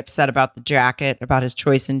very upset about the jacket, about his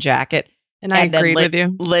choice in jacket. And I agreed with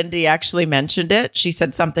you. Lindy actually mentioned it. She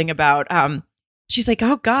said something about she's like,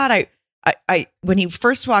 "Oh God, I when he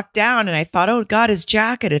first walked down and I thought, oh God, his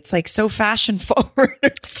jacket, it's like so fashion forward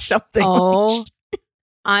or something." Oh,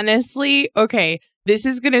 honestly, okay. This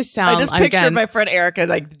is going to sound... I just pictured my friend Erica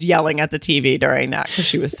like yelling at the TV during that because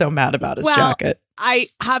she was so mad about his jacket. I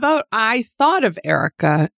thought of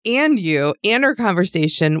Erica and you and our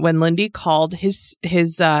conversation when Lindy called his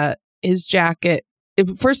jacket.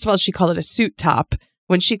 First of all, she called it a suit top.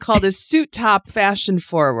 When she called his suit top fashion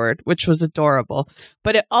forward, which was adorable.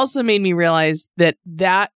 But it also made me realize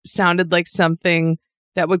that sounded like something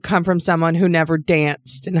that would come from someone who never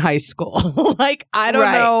danced in high school. Like, I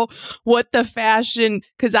don't know what the fashion,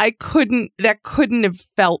 because that couldn't have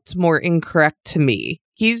felt more incorrect to me.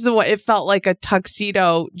 He's the one, it felt like a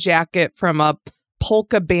tuxedo jacket from a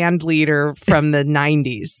polka band leader from the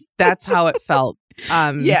 90s. That's how it felt.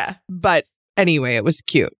 Yeah. But anyway, it was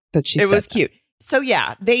cute that she said it was cute. So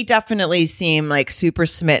yeah, they definitely seem like super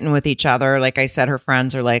smitten with each other. Like I said, her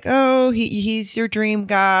friends are like, oh, he's your dream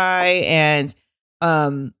guy. And I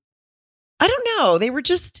don't know. They were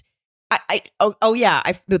just,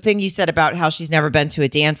 the thing you said about how she's never been to a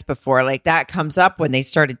dance before, like that comes up when they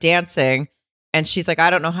started dancing and she's like, I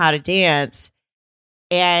don't know how to dance.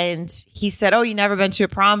 And he said, oh, you never been to a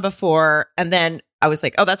prom before. And then I was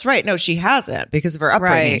like, oh, that's right. No, she hasn't because of her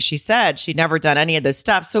upbringing. Right. She said she'd never done any of this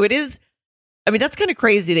stuff. So it is, I mean, that's kind of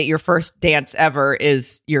crazy that your first dance ever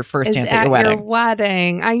is your first dance at your wedding. Your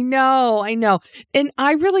wedding. I know. And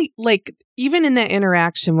I really like, even in that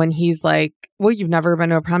interaction when he's like, well, you've never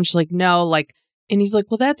been to a prom. She's like, no, like, and he's like,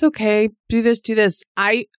 well, that's okay. Do this.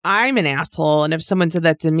 I'm an asshole. And if someone said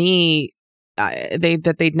that to me,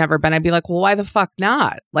 they'd never been, I'd be like, well, why the fuck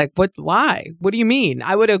not? Like, why? What do you mean?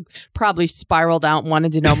 I would have probably spiraled out and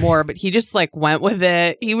wanted to know more, but he just like went with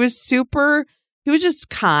it. He was just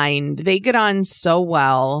kind. They get on so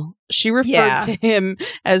well. She referred to him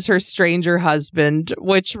as her stranger husband,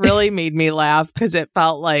 which really made me laugh because it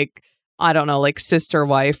felt like, I don't know, like sister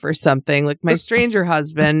wife or something, like my stranger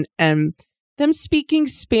husband, and them speaking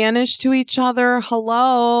Spanish to each other.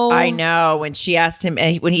 Hello. I know. When she asked him,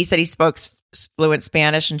 when he said he spoke fluent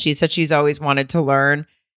Spanish, and she said she's always wanted to learn.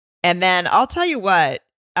 And then I'll tell you what,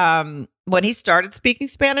 when he started speaking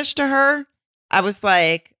Spanish to her, I was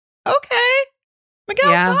like, okay,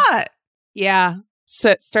 Miguel's hot. Yeah.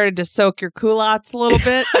 So started to soak your culottes a little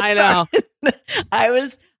bit. I know.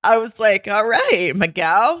 I was like, all right,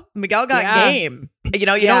 Miguel got game. You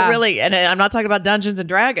know, you don't really, and I'm not talking about Dungeons and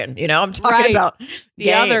Dragons, you know, I'm talking about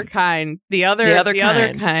the other kind, the other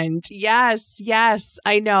kind. Yes.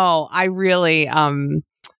 I know. I really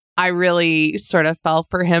sort of fell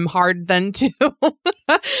for him hard then too.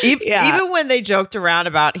 Even when they joked around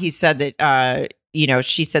about, he said that,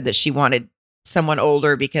 she said that she wanted someone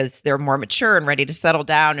older because they're more mature and ready to settle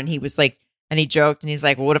down. And he was like, and he joked and he's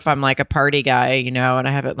like, well, what if I'm like a party guy, you know, and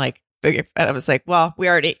I haven't like figured, and I was like, well, you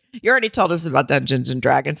already told us about Dungeons and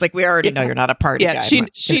Dragons. Like we already know you're not a party guy.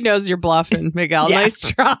 She knows you're bluffing, Miguel.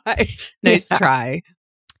 Nice try. Nice try.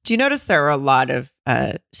 Do you notice there were a lot of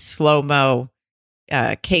slow-mo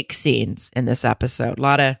cake scenes in this episode? A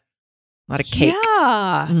lot of cake.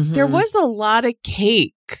 Yeah, there was a lot of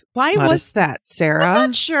cake. Why was that, Sarah?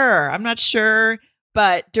 I'm not sure.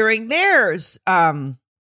 But during theirs, I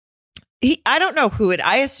don't know who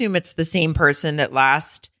I assume it's the same person that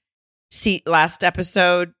last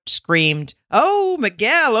episode screamed, "Oh,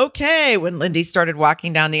 Miguel, okay," when Lindy started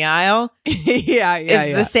walking down the aisle.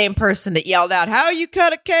 The same person that yelled out, "How you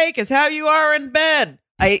cut a cake is how you are in bed."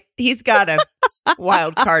 He's got a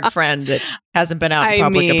wild card friend that hasn't been out in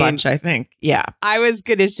public a bunch, I think. Yeah. I was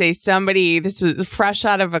going to say this was fresh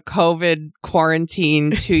out of a COVID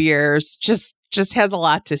quarantine 2 years, just has a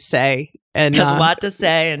lot to say. And has a lot to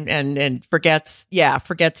say and forgets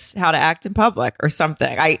how to act in public or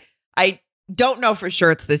something. I don't know for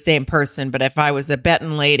sure it's the same person, but if I was a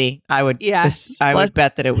betting lady, I would would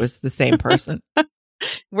bet that it was the same person.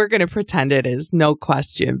 We're going to pretend it is, no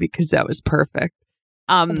question, because that was perfect.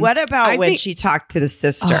 What about when she talked to the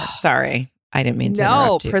sister? Sorry, I didn't mean to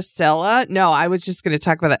interrupt you. Priscilla. No, I was just going to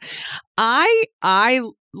talk about that. I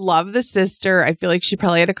love the sister. I feel like she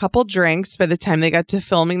probably had a couple drinks by the time they got to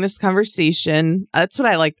filming this conversation. That's what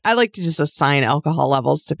I like. I like to just assign alcohol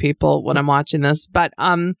levels to people when I'm watching this. But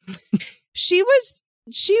she was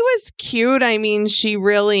cute. I mean, she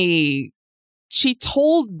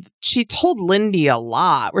told Lindy a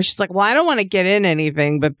lot where she's like, well, I don't want to get in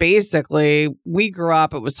anything, but basically we grew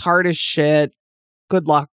up, it was hard as shit. Good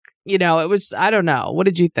luck. You know, it was, I don't know. What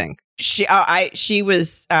did you think? She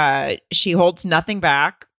holds nothing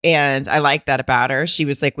back. And I like that about her. She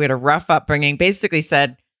was like, we had a rough upbringing, basically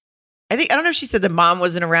said, I don't know if she said the mom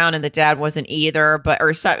wasn't around and the dad wasn't either,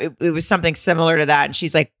 it was something similar to that. And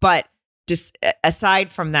she's like, but just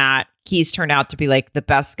aside from that, he's turned out to be like the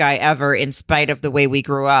best guy ever in spite of the way we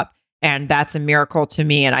grew up. And that's a miracle to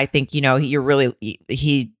me. And I think, you know,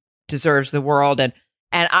 he deserves the world. And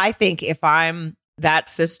I think if I'm that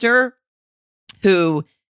sister who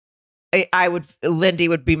Lindy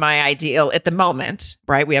would be my ideal at the moment,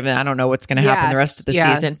 right? I don't know what's going to happen the rest of the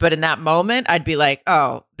season, but in that moment, I'd be like,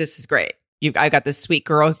 oh, this is great. I got this sweet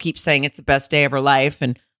girl who keeps saying it's the best day of her life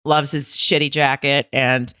and loves his shitty jacket.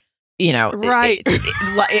 And, you know, right.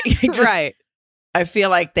 Right. I feel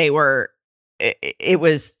like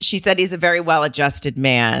she said he's a very well-adjusted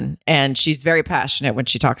man and she's very passionate when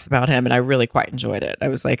she talks about him. And I really quite enjoyed it. I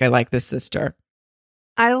was like, I like this sister.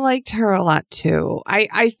 I liked her a lot too.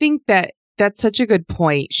 I think that's such a good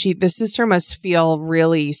point. The sister must feel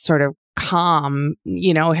really sort of calm,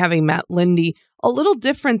 you know, having met Lindy, a little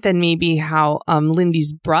different than maybe how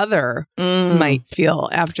Lindy's brother might feel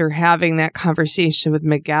after having that conversation with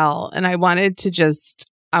Miguel. And I wanted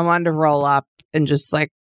to roll up and just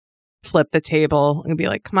like flip the table and be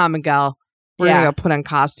like, come on, Miguel, we're going to go put on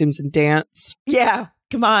costumes and dance. Yeah.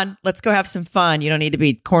 Come on. Let's go have some fun. You don't need to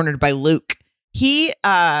be cornered by Luke. He,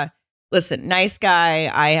 listen, nice guy.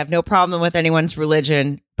 I have no problem with anyone's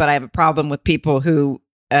religion, but I have a problem with people who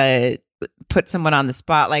put someone on the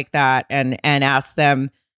spot like that and ask them,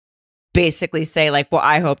 basically say like, well,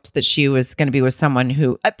 I hoped that she was going to be with someone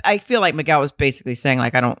who, I feel like Miguel was basically saying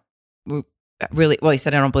like, I don't really, well, he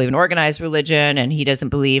said, I don't believe in organized religion. And he doesn't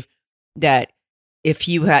believe that if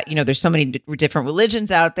you had, you know, there's so many different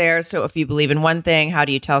religions out there. So if you believe in one thing, how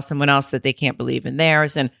do you tell someone else that they can't believe in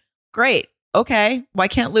theirs? And great. okay, why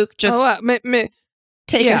can't Luke just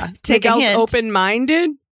take a Miguel's hint?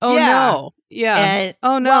 open-minded? Oh, Yeah. no. Yeah. And,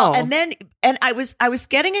 oh, no. Well, and I was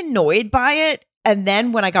getting annoyed by it. And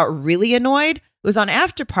then when I got really annoyed, it was on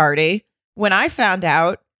After Party when I found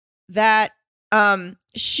out that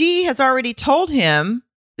she has already told him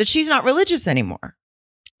that she's not religious anymore.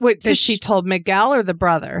 Wait, So she told Miguel or the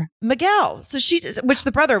brother? Miguel. So which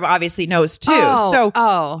the brother obviously knows too. So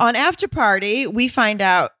on After Party, we find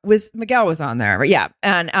out Miguel was on there. Right? Yeah.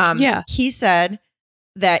 And he said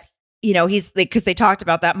that, he's like, because they talked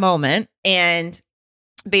about that moment, and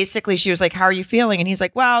basically she was like, how are you feeling? And he's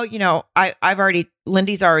like, well,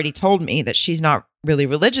 Lindy's already told me that she's not really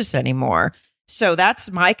religious anymore. So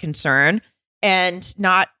that's my concern, and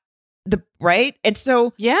not right. And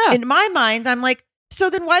so in my mind, I'm like, so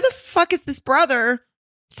then why the fuck is this brother?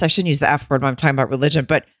 So I shouldn't use the F word when I'm talking about religion,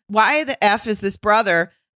 but why the F is this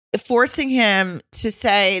brother forcing him to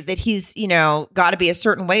say that he's, got to be a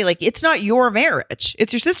certain way? Like, it's not your marriage.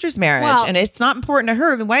 It's your sister's marriage, and it's not important to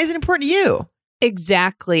her. Then why is it important to you?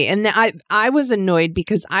 Exactly. And I was annoyed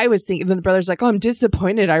because I was thinking, the brother's like, oh, I'm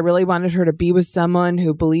disappointed. I really wanted her to be with someone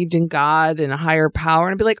who believed in God and a higher power.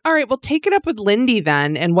 And I'd be like, all right, well, take it up with Lindy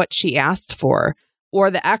then and what she asked for, or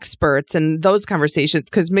the experts and those conversations.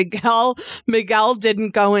 Because Miguel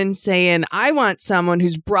didn't go in saying, I want someone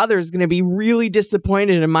whose brother is going to be really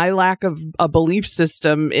disappointed in my lack of a belief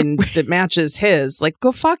system that matches his. Like,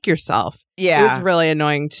 go fuck yourself. Yeah. It was really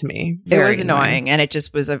annoying to me. It was annoying. And it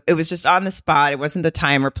just was it was just on the spot. It wasn't the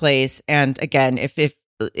time or place. And again, if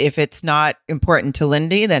it's not important to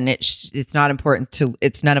Lindy, then it's not important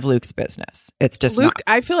it's none of Luke's business. It's just Luke. not.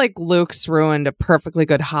 I feel like Luke's ruined a perfectly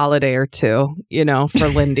good holiday or two, for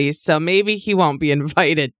Lindy. So maybe he won't be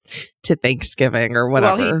invited to Thanksgiving or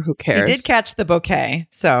whatever. Well, who cares? He did catch the bouquet.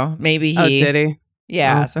 So maybe he. Oh, did he?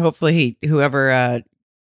 Yeah. Oh. So hopefully whoever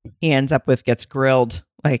he ends up with gets grilled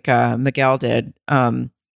like Miguel did.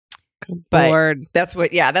 But Lord.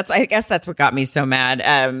 I guess that's what got me so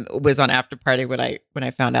mad. Was on After Party when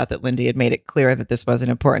I found out that Lindy had made it clear that this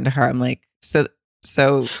wasn't important to her. I'm like, so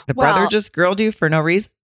the brother just grilled you for no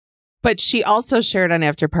reason? But she also shared on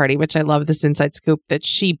After Party, which I love this inside scoop, that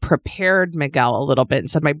she prepared Miguel a little bit and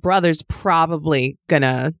said, my brother's probably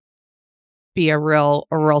gonna be a real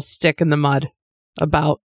stick in the mud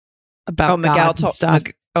about God and stuff.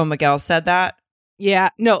 Miguel said that? Yeah.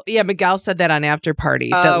 No, yeah, Miguel said that on After Party,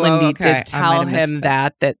 that Lindy did tell him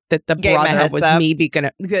that the brother was maybe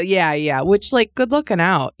gonna, which, like, good looking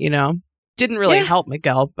out, didn't really help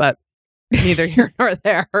Miguel, but neither here nor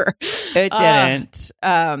there. It didn't.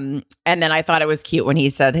 And then I thought it was cute when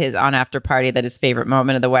he said on After Party that his favorite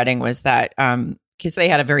moment of the wedding was that, because they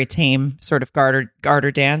had a very tame sort of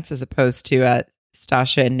garter dance as opposed to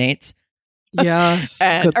Stasha and Nate's. Yes.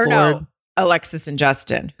 No, Alexis and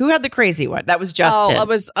Justin. Who had the crazy one? That was Justin. Oh, it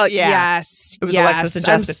was, yes. It was Alexis and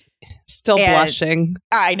Justin. Still blushing.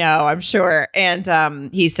 I know, I'm sure.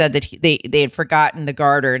 And he said that they had forgotten the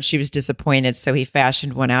garter and she was disappointed, so he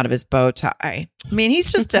fashioned one out of his bow tie. I mean,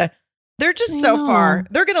 he's just they're just so far.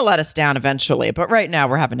 They're going to let us down eventually, but right now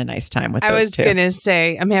we're having a nice time with those two. I was going to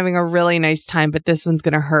say, I'm having a really nice time, but this one's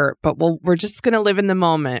going to hurt. But we're just going to live in the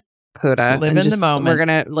moment, Coda. Live in the moment. We're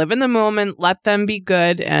going to live in the moment, let them be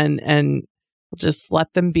good, and we'll just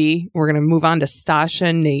let them be. We're going to move on to Stasha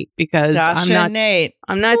and Nate because I'm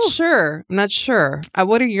not sure.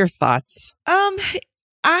 What are your thoughts?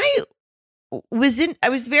 I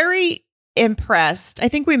was very impressed. I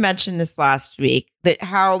think we mentioned this last week, that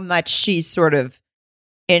how much she's sort of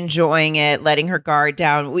enjoying it, letting her guard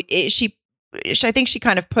down. I think she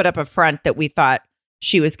kind of put up a front that we thought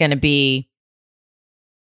she was going to be.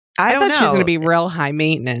 I don't know. She's going to be real high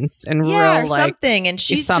maintenance and real or like something. And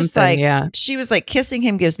she's just like, she was like, kissing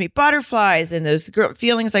him gives me butterflies and those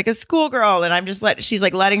feelings like a schoolgirl. And I'm just she's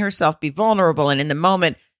like letting herself be vulnerable. And in the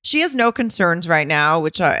moment, she has no concerns right now,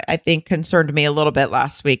 which I think concerned me a little bit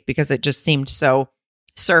last week because it just seemed so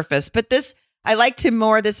surface. But I liked him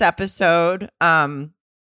more this episode. I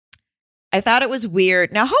thought it was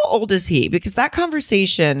weird. Now, how old is he? Because that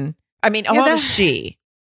conversation, how old is she?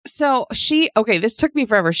 So this took me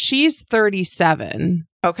forever. She's 37.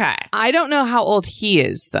 Okay. I don't know how old he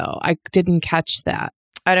is, though. I didn't catch that.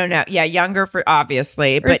 I don't know. Yeah, younger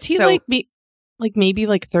obviously. Or is he maybe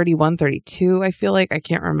 31, 32, I feel like. I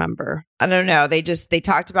can't remember. I don't know. They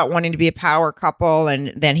talked about wanting to be a power couple.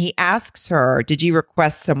 And then he asks her, did you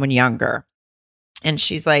request someone younger? And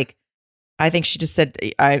she's like, I think she just said,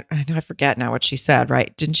 I forget now what she said,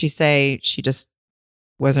 right? Didn't she say she just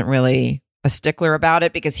wasn't really a stickler about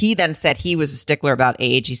it? Because he then said he was a stickler about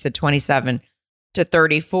age. He said 27 to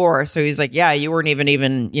 34. So he's like, yeah, you weren't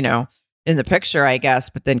even, in the picture, I guess.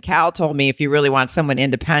 But then Cal told me if you really want someone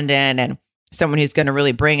independent and someone who's going to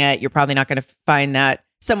really bring it, you're probably not going to find that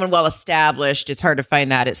someone well established. It's hard to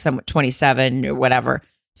find that at someone 27 or whatever.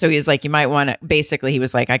 So he's like, you might want to, basically, he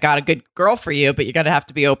was like, I got a good girl for you, but you're going to have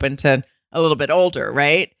to be open to a little bit older.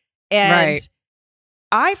 Right. And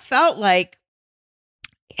I felt like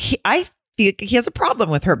I feel he has a problem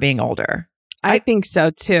with her being older. I think so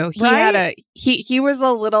too. He had he was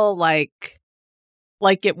a little like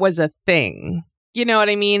it was a thing. You know what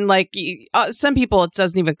I mean? Like some people, it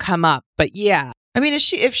doesn't even come up, but yeah. I mean, if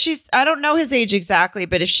she's, I don't know his age exactly,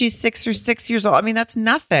 but if she's 6 years old, I mean, that's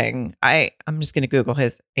nothing. I'm just going to Google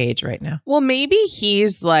his age right now. Well, maybe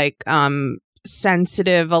he's like,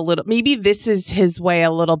 sensitive a little. Maybe this is his way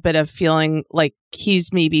a little bit of feeling like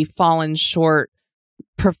he's maybe fallen short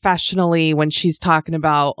professionally when she's talking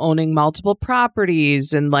about owning multiple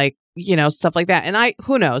properties and like, you know, stuff like that. And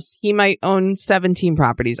who knows, he might own 17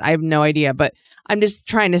 properties. I have no idea, but I'm just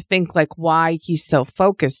trying to think like why he's so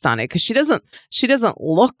focused on it. Cause she doesn't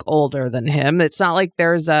look older than him. It's not like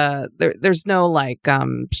there's no like,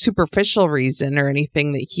 superficial reason or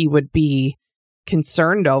anything that he would be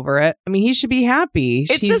concerned over it. I mean, he should be happy.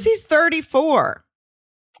 It says he's 34.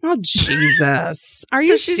 Oh, Jesus. Are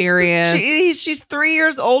you serious? She's 3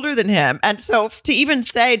 years older than him. And so to even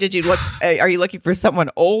say, are you looking for someone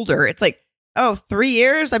older? It's like, 3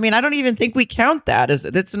 years? I mean, I don't even think we count that.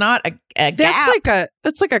 It's not a gap.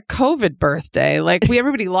 That's like a COVID birthday. Like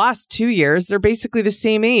everybody lost 2 years. They're basically the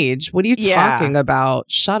same age. What are you talking about?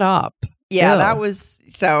 Shut up. Yeah, Ew. that was,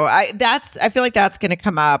 so I feel like that's going to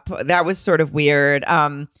come up. That was sort of weird.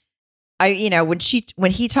 When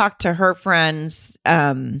he talked to her friends,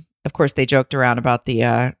 of course they joked around about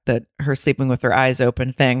the her sleeping with her eyes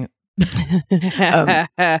open thing.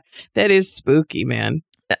 That is spooky, man.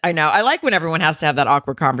 I know. I like when everyone has to have that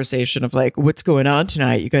awkward conversation of like, what's going on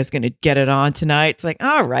tonight? You guys going to get it on tonight? It's like,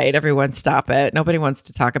 all right, everyone stop it. Nobody wants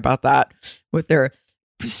to talk about that with their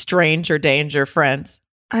stranger danger friends.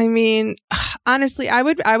 I mean, honestly, I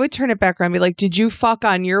would turn it back around and be like, did you fuck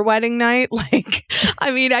on your wedding night? Like,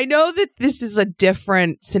 I mean, I know that this is a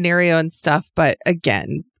different scenario and stuff, but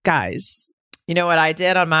again, guys. You know what I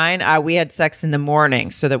did on mine? We had sex in the morning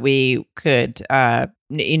so that we could,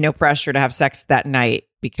 no pressure to have sex that night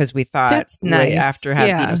because we thought that's nice. After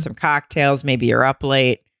having some cocktails, maybe you're up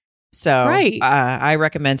late. So I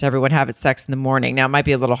recommend everyone have sex in the morning. Now, it might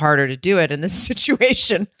be a little harder to do it in this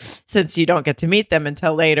situation since you don't get to meet them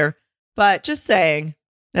until later. But just saying,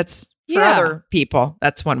 that's for other people.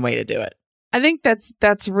 That's one way to do it. I think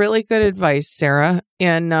that's really good advice, Sarah.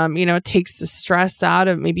 And, it takes the stress out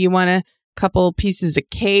of maybe you want a couple pieces of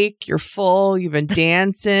cake. You're full. You've been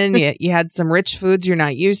dancing. you had some rich foods you're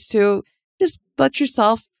not used to. Just let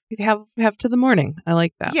yourself have to the morning. I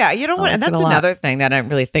like that. Yeah, you don't want, and that's another thing that I don't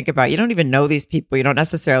really think about. You don't even know these people. You don't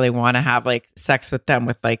necessarily want to have like sex with them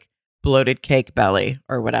with like bloated cake belly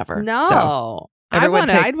or whatever. No, so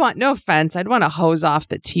I'd want no offense. I'd want to hose off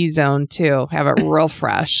the T-zone too. Have it real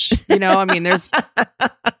fresh. You know, I mean, there's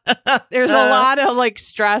a lot of like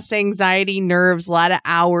stress, anxiety, nerves, a lot of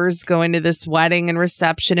hours go into this wedding and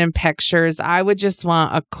reception and pictures. I would just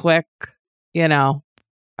want a quick,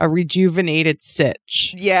 a rejuvenated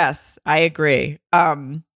sitch. Yes, I agree.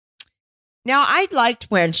 Now, I liked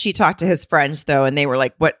when she talked to his friends, though, and they were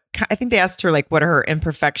like, I think they asked her, like, what her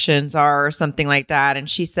imperfections are or something like that. And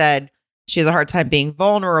she said she has a hard time being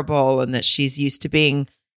vulnerable and that she's used to being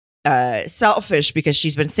selfish because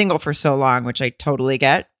she's been single for so long, which I totally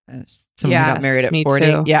get. Someone who got married at 40.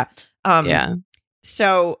 Too. Yeah. Yeah.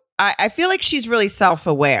 So I feel like she's really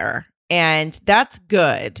self-aware, and that's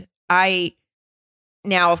good.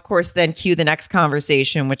 Now, of course, then cue the next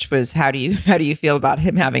conversation, which was how do you feel about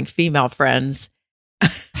him having female friends?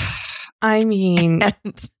 I mean,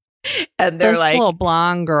 and they're this like, little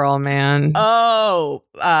blonde girl, man. Oh,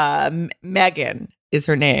 Megan is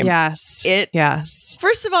her name. Yes. Yes.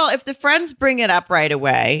 First of all, if the friends bring it up right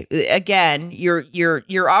away, again,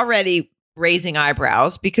 you're already raising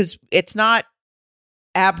eyebrows because it's not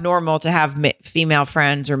abnormal to have female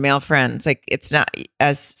friends or male friends. Like it's not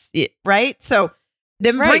as right. So.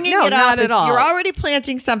 Then bringing it up is you're already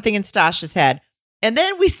planting something in Stasha's head. And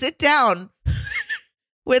then we sit down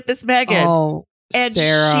with this Megan. Oh, and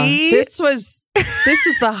Sarah. This was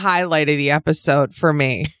the highlight of the episode for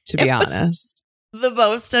me, to be honest. The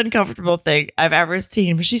most uncomfortable thing I've ever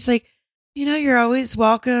seen. But she's like, you're always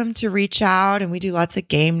welcome to reach out and we do lots of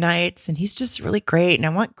game nights and he's just really great. And I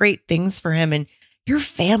want great things for him. And you're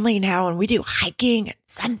family now and we do hiking and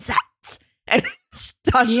sunsets. And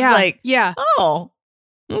Stasha's like, yeah. Oh.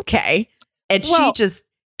 Okay. And she just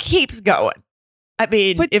keeps going. I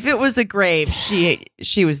mean, But if it was a grave,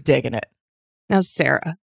 she was digging it. Now,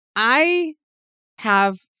 Sarah, I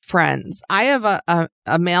have friends. I have a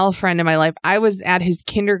male friend in my life. I was at his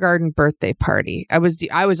kindergarten birthday party. I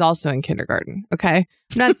was also in kindergarten. Okay.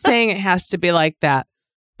 I'm not saying it has to be like that.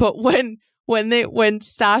 But when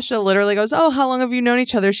Stasha literally goes, "Oh, how long have you known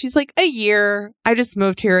each other?" She's like, "A year. I just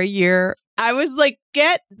moved here a year." I was like,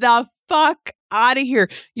 "Get the fuck out of here.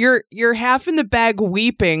 You're half in the bag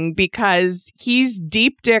weeping because he's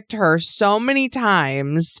deep dicked her so many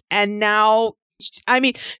times. And now, I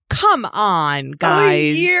mean, come on,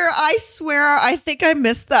 guys. A year. I swear, I think I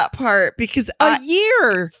missed that part because a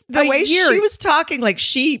year. The way she was talking, like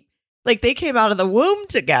they came out of the womb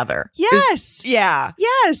together. Yes. Yeah.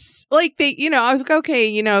 Yes. Like I was like, okay,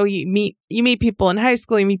 you meet people in high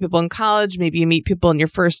school, you meet people in college, maybe you meet people in your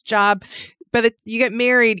first job. But you get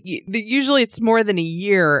married, usually it's more than a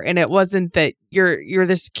year, and it wasn't that you're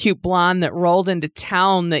this cute blonde that rolled into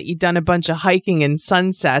town that you'd done a bunch of hiking and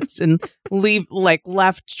sunsets and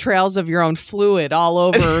left trails of your own fluid all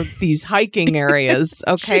over these hiking areas.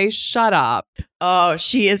 Okay, shut up. Oh,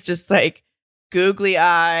 she is just like googly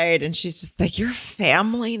eyed, and she's just like, "You're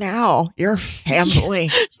family now. You're family."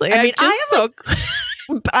 Like,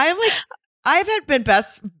 I've been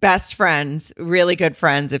best friends, really good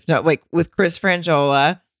friends, if not like with Chris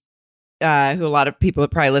Frangiola, who a lot of people that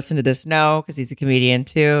probably listen to this know because he's a comedian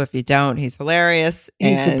too. If you don't, he's hilarious.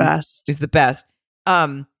 He's the best. He's the best.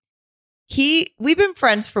 We've been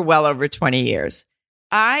friends for well over 20 years.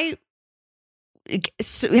 I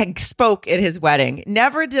spoke at his wedding.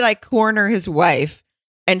 Never did I corner his wife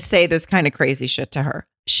and say this kind of crazy shit to her.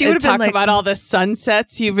 She would have been like, about all the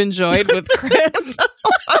sunsets you've enjoyed with Chris.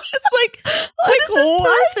 I was like, what is this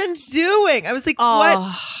person doing? I was like, what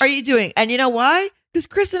are you doing? And you know why? Because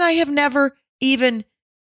Chris and I have never even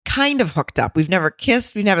kind of hooked up. We've never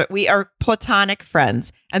kissed. We are platonic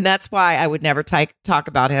friends. And that's why I would never talk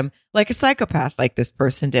about him like a psychopath like this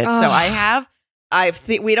person did. So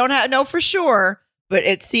we don't know for sure, but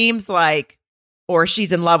it seems like, or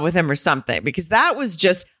she's in love with him or something, because that was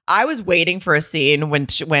just, I was waiting for a scene when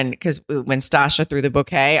Stasha threw the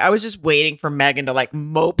bouquet. I was just waiting for Megan to like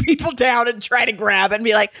mow people down and try to grab it and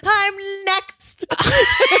be like, "I'm next."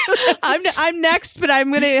 I'm next, but I'm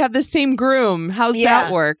going to have the same groom. How's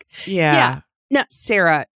that work? Yeah. No,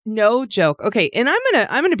 Sarah, no joke. Okay, and I'm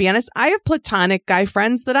gonna be honest. I have platonic guy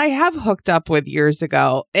friends that I have hooked up with years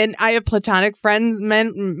ago, and I have platonic friends,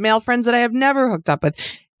 male friends that I have never hooked up with.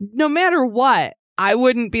 No matter what, I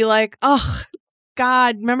wouldn't be like, "Oh,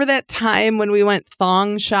 God, remember that time when we went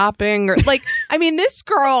thong shopping?" Or like, I mean, this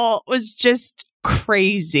girl was just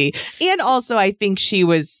crazy. And also, I think she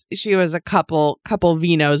was a couple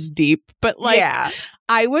vinos deep, but like,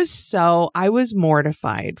 I was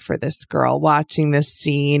mortified for this girl watching this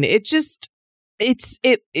scene.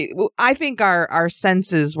 I think our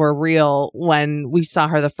senses were real when we saw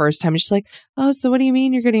her the first time. She's like, "Oh, so what do you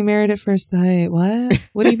mean you're getting married at first sight?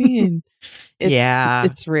 What do you mean?"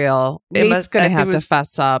 It's real. Nate's going to have to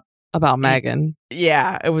fess up about Megan.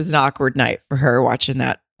 Yeah, it was an awkward night for her watching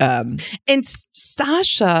that. And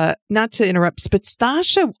Stasha, not to interrupt, but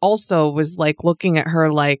Stasha also was like looking at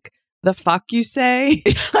her like, "The fuck you say?"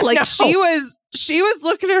 Like she was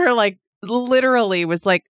looking at her like literally was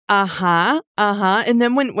like, uh-huh. And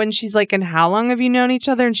then when she's like, "And how long have you known each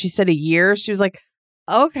other?" And she said a year, she was like,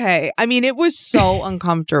 okay. I mean, it was so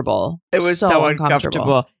uncomfortable. It was so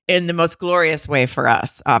uncomfortable in the most glorious way for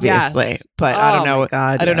us, obviously. Yes. But I don't know.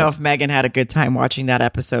 I don't know if Megan had a good time watching that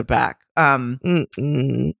episode back. And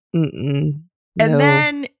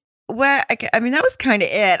then, well, I mean, that was kind of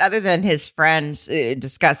it. Other than his friends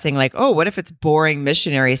discussing, like, "Oh, what if it's boring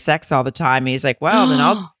missionary sex all the time?" And he's like, "Well, then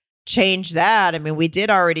I'll change that." I mean, we did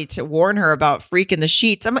already to warn her about freaking the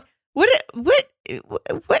sheets. I'm like, what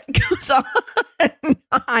goes on?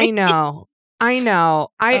 I know.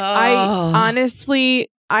 I honestly,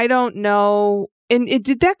 I don't know. And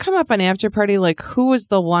did that come up on After Party? Like, who was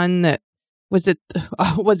the one that was it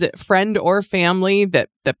friend or family that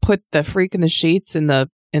put the freak in the sheets in the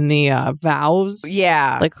vows?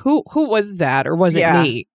 Yeah. Like who was that, or was it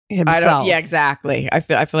Nate himself? Yeah, exactly. I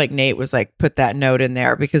feel like Nate was like, put that note in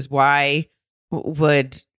there, because why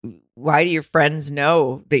do your friends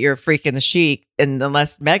know that you're a freak in the sheet? And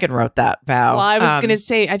unless Megan wrote that vow. Well, I was going to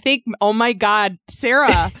say, I think, oh my God,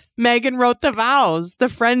 Sarah, Megan wrote the vows, the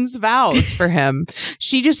friends' vows for him.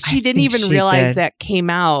 She didn't even realize that came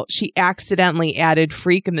out. She accidentally added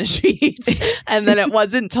freak in the sheets. And then it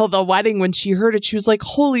wasn't until the wedding when she heard it, she was like,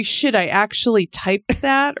 "Holy shit, I actually typed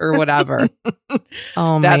that," or whatever.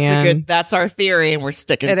 Oh, man. That's our theory, and we're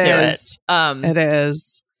sticking to it. It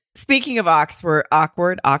is. Speaking of awkward,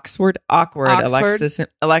 Alexis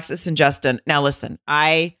and Justin. Now listen,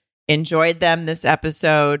 I enjoyed them this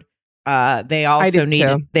episode. They also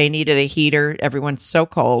needed a heater. Everyone's so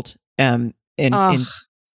cold in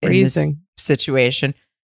this situation.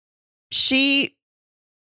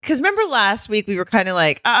 Because remember last week we were kind of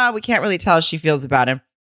like, we can't really tell how she feels about him.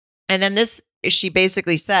 And then she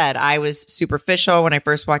basically said, I was superficial when I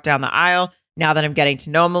first walked down the aisle. Now that I'm getting to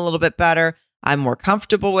know him a little bit better, I'm more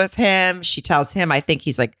comfortable with him. She tells him, I think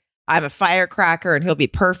he's like, I'm a firecracker and he'll be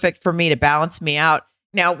perfect for me to balance me out.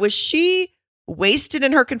 Now, was she wasted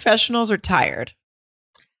in her confessionals or tired?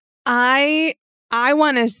 I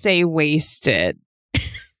want to say wasted.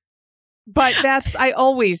 But I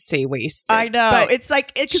always say wasted. I know. It's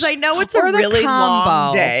like, because I know it's a really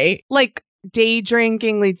long day. Like day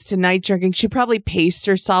drinking leads to night drinking. She probably paced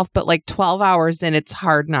herself, but like 12 hours in, it's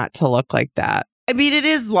hard not to look like that. I mean, it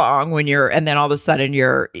is long and then all of a sudden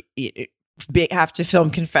you have to film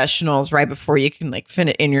confessionals right before you can like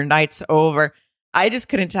finish and your night's over. I just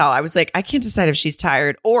couldn't tell. I was like, I can't decide if she's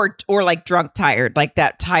tired or like drunk tired, like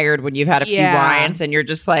that tired when you've had a few wines and you're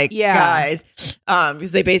just like, guys,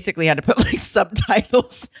 because they basically had to put like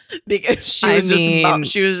subtitles because she was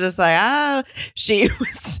just like, she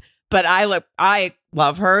was, but I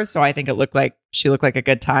love her. So I think she looked like a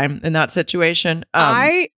good time in that situation.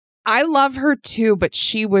 I love her too, but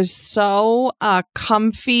she was so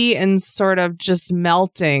comfy and sort of just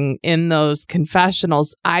melting in those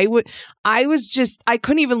confessionals. I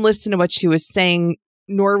couldn't even listen to what she was saying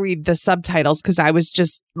nor read the subtitles because I was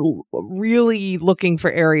just really looking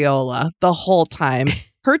for areola the whole time.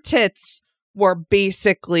 Her tits were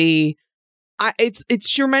basically,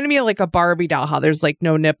 she reminded me of like a Barbie doll, how there's like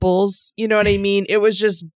no nipples. You know what I mean? It was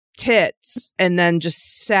just tits and then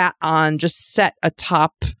just set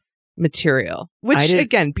atop material, which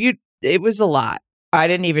again, it was a lot. I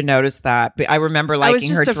didn't even notice that, but I remember liking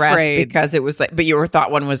her dress because it was like, but you thought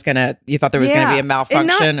there was going to be a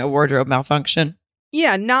malfunction, a wardrobe malfunction.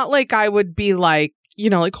 Yeah. Not like I would be like,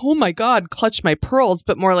 like, oh my God, clutch my pearls,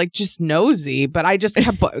 but more like just nosy. But I just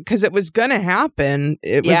kept, because it was going to happen.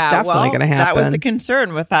 It was definitely going to happen. That was a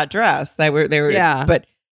concern with that dress. They were, but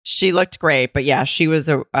she looked great. But yeah, she was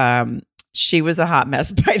a hot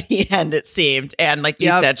mess by the end, it seemed. And like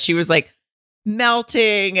you said, she was like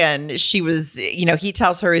melting and she was, he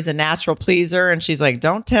tells her he's a natural pleaser and she's like,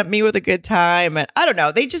 don't tempt me with a good time. And I don't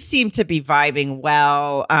know. They just seem to be vibing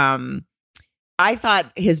well. I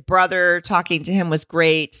thought his brother talking to him was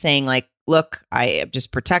great, saying like, look, I am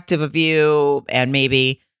just protective of you. And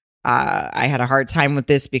maybe I had a hard time with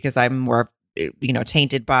this because I'm more,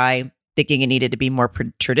 tainted by thinking it needed to be more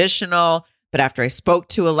traditional. But after I spoke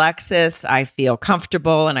to Alexis, I feel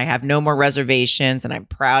comfortable and I have no more reservations and I'm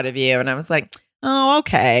proud of you. And I was like, oh,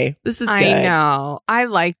 okay, this is good. I know. I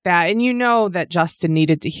like that. And that Justin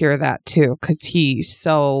needed to hear that too, because he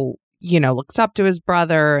so, looks up to his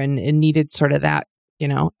brother and needed sort of that,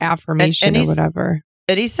 affirmation or whatever.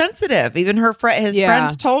 And he's sensitive. Even his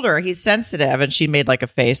friends told her he's sensitive. And she made like a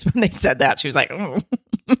face when they said that. She was like, oh.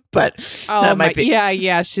 But that might be.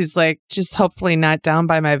 Yeah. She's like, just hopefully not down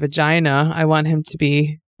by my vagina. I want him to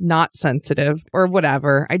be not sensitive or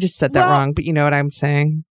whatever. I just said that wrong, but you know what I'm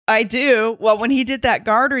saying? I do. Well, when he did that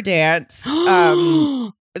garter dance,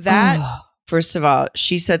 first of all,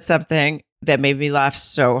 she said something that made me laugh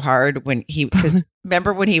so hard because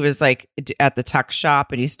remember when he was like at the tuck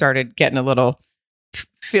shop and he started getting a little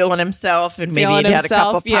feeling himself and maybe he had a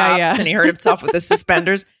couple pops and he hurt himself with the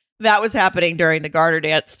suspenders. That was happening during the garter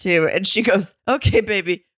dance too. And she goes, okay,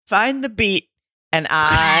 baby, find the beat. And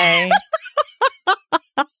I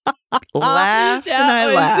laughed and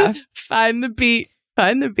I laughed. Find the beat.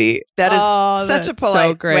 Find the beat. That is such a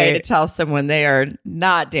polite way to tell someone they are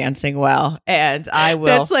not dancing well. And I will.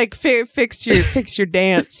 That's like fix your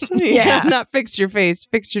dance. Not fix your face.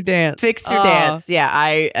 Fix your dance. Fix your dance. Yeah.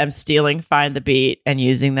 I am stealing Find the Beat and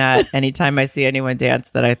using that anytime I see anyone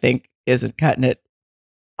dance that I think isn't cutting it.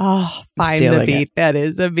 Oh, Find the Beat. That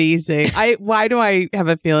is amazing. Why do I have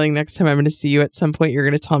a feeling next time I'm going to see you at some point, you're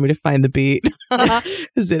going to tell me to find the beat?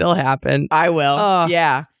 Because it'll happen. I will.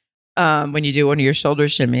 Yeah. When you do one of your shoulder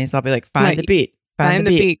shimmies, I'll be like, find the beat. Find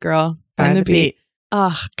the beat, girl. Find the beat.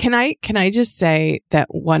 Can I just say that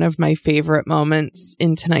one of my favorite moments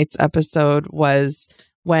in tonight's episode was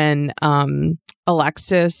when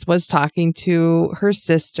Alexis was talking to her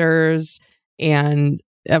sisters, and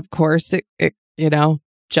of course, it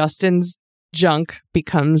Justin's junk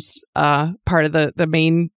becomes part of the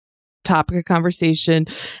main topic of conversation,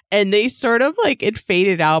 and they sort of like it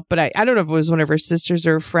faded out, but I don't know if it was one of her sisters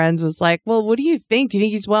or friends was like, well, what do you think? Do you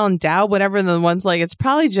think he's well endowed? Whatever. And the one's like, it's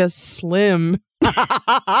probably just slim.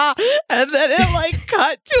 And then it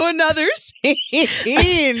cut to another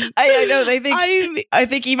scene. I know. I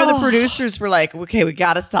think even the producers were like, okay, we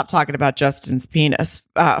got to stop talking about Justin's penis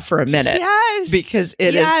for a minute. Yes. Because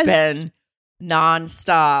it has been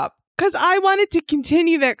nonstop. Because I wanted to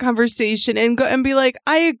continue that conversation and go and be like,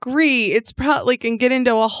 I agree. It's probably and get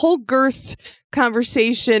into a whole girth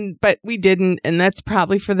conversation, but we didn't. And that's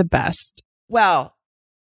probably for the best. Well,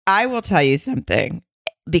 I will tell you something,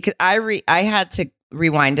 because I had to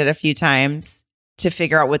rewind it a few times to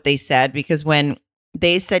figure out what they said, because when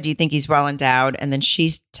they said, you think he's well endowed, and then she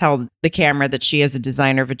told the camera that she has a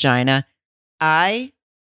designer vagina,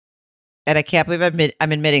 and I can't believe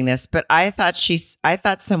I'm admitting this, but I thought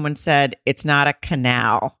someone said it's not a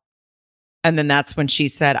canal. And then that's when she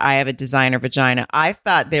said, I have a designer vagina. I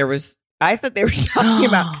thought they were talking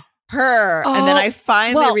about her. And then I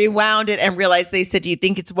finally rewound it and realized they said, do you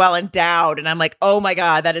think it's well endowed? And I'm like, oh my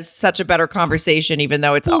God, that is such a better conversation, even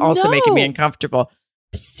though it's also making me uncomfortable.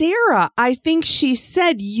 Sarah, I think she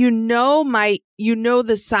said, the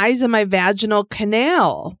size of my vaginal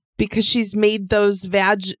canal, because she's made those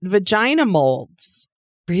vagina molds.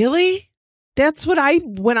 Really? That's what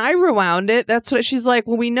when I rewound it, that's what she's like,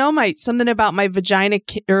 well, we know something about my vagina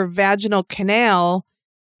or vaginal canal.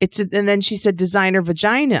 And then she said designer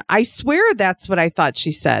vagina. I swear that's what I thought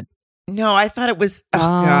she said. No, I thought it was,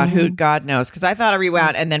 God knows. Because I thought I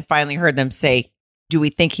rewound and then finally heard them say, do we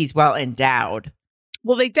think he's well endowed?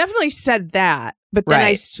 Well, they definitely said that. But then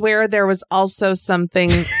I swear there was also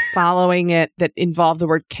something following it that involved the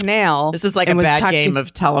word canal. This is like a bad game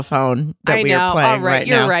of telephone that we are playing right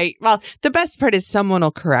now. You're right. Well, the best part is someone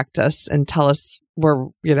will correct us and tell us where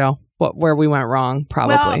we went wrong,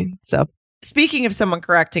 probably. Well, so speaking of someone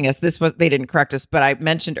correcting us, they didn't correct us, but I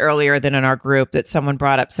mentioned earlier that in our group that someone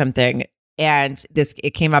brought up something, and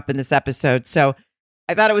it came up in this episode. So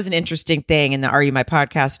I thought it was an interesting thing in the Are You My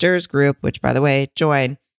Podcasters group, which, by the way,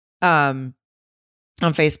 join on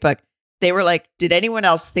Facebook. They were like, did anyone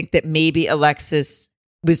else think that maybe Alexis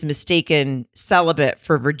was mistaken celibate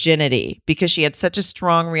for virginity, because she had such a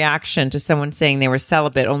strong reaction to someone saying they were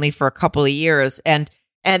celibate only for a couple of years, and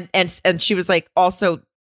she was like, also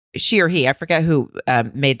she or he, I forget who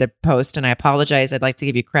made the post, and I apologize, I'd like to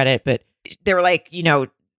give you credit, but they were like,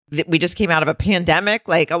 we just came out of a pandemic,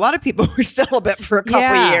 like a lot of people were celibate for a couple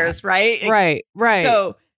of years, right? Right.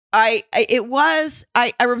 So I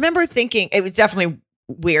remember thinking it was definitely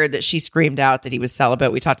weird that she screamed out that he was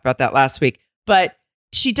celibate. We talked about that last week, but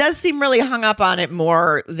she does seem really hung up on it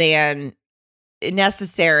more than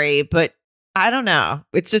necessary. But I don't know.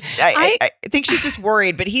 It's just I think she's just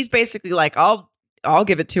worried. But he's basically like, I'll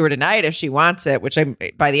give it to her tonight if she wants it. Which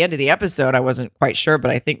by the end of the episode, I wasn't quite sure,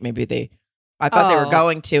 but I think maybe I thought they were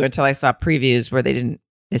going to, until I saw previews where they didn't.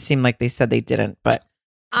 It seemed like they said they didn't, but.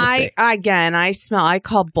 I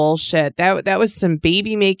call bullshit. That was some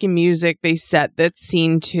baby making music they set that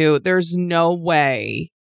scene to. There's no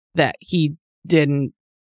way that he didn't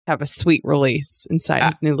have a sweet release inside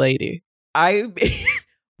his new lady.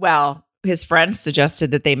 Well, his friends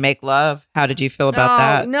suggested that they make love. How did you feel about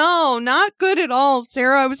that? No, not good at all,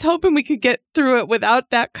 Sarah. I was hoping we could get through it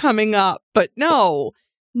without that coming up, but no.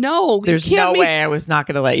 There's no way I was not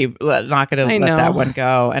going to let that one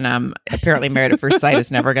go. And I'm apparently Married at First Sight is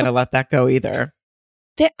never going to let that go either.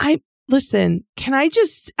 Listen, I'm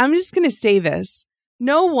just going to say this.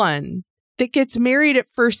 No one that gets married at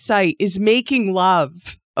first sight is making love.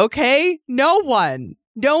 Okay. No one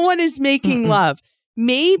is making love.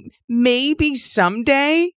 Maybe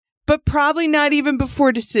someday, but probably not even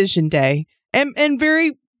before decision day, and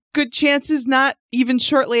very good chances not even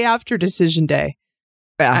shortly after decision day.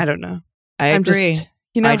 Yeah. I don't know. I agree.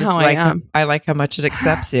 I am. I like how much it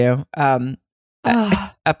accepts you.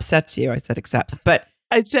 Upsets you. I said accepts, but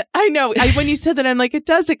I know. When you said that, I'm like, it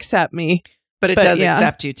does accept me, but it does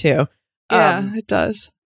accept you too. Yeah, it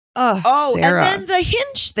does. Sarah. And then the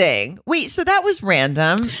Hinge thing. Wait, so that was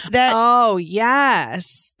random.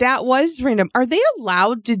 Yes, that was random. Are they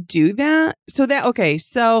allowed to do that? So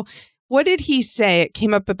what did he say? It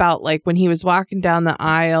came up about like when he was walking down the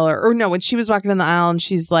aisle, or no, when she was walking down the aisle, and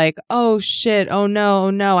she's like, "Oh shit! Oh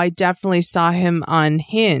no! I definitely saw him on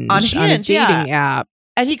Hinge, on a dating app."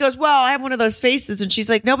 And he goes, "Well, I have one of those faces," and she's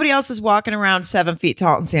like, "Nobody else is walking around 7 feet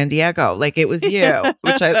tall in San Diego. Like it was you,"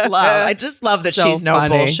 which I love. I just love that she's no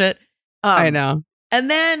bullshit. I know. And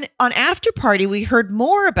then on After Party, we heard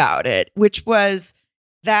more about it, which was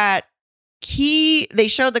that they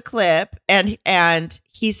showed the clip and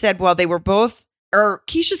he said, well, they were both, or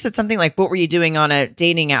Keisha said something like, what were you doing on a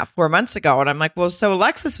dating app 4 months ago? And I'm like, well, so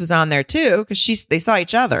Alexis was on there too, because they saw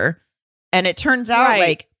each other. And it turns out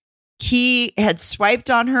like he had swiped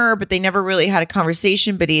on her, but they never really had a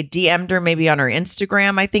conversation, but he had DM'd her maybe on her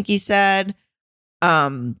Instagram, I think he said.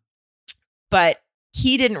 But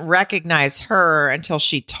he didn't recognize her until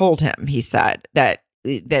she told him, he said, that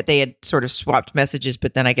they had sort of swapped messages,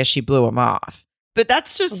 but then I guess she blew him off. But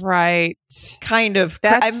that's just right. kind of,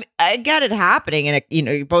 That's- I get it happening. And,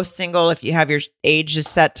 you're both single. If you have your age is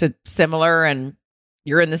set to similar and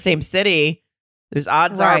you're in the same city, there's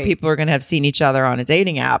odds are Right. people are going to have seen each other on a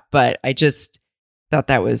dating app. But I just thought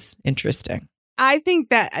that was interesting. I think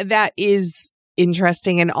that is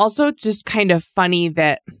interesting. And also just kind of funny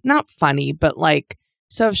that, not funny, but like,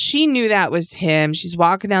 so if she knew that was him, she's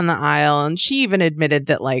walking down the aisle, and she even admitted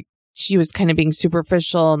that like she was kind of being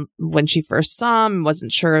superficial when she first saw him,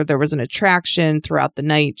 wasn't sure there was an attraction. Throughout the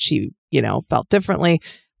night, she, felt differently.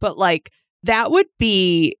 But like that would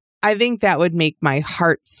be, I think that would make my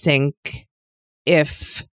heart sink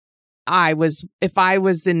if I was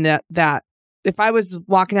in if I was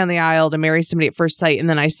walking down the aisle to marry somebody at first sight, and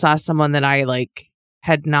then I saw someone that I like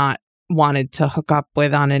had not wanted to hook up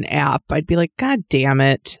with on an app, I'd be like, God damn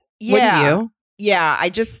it. Yeah. Wouldn't you? Yeah. I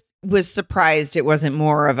just was surprised it wasn't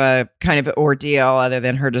more of a kind of ordeal other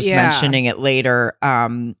than her just mentioning it later.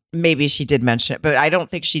 Maybe she did mention it, but I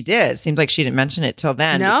don't think she did. It seemed like she didn't mention it till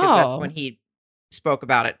then because that's No. when he spoke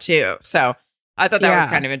about it too. So I thought that was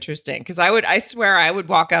kind of interesting because I swear I would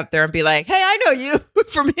walk up there and be like, hey, I know you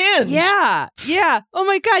from Hinge. Yeah. Yeah. Oh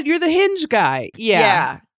my God, you're the Hinge guy.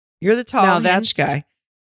 Yeah. You're the tall No, Hinge guy.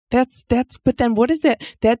 But then what is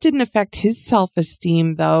it? That didn't affect his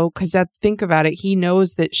self-esteem though, because think about it. He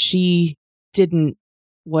knows that she didn't,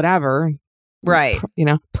 whatever, Right.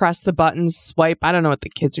 Press the buttons, swipe. I don't know what the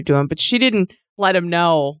kids are doing, but she didn't let him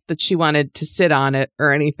know that she wanted to sit on it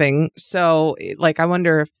or anything. So like, I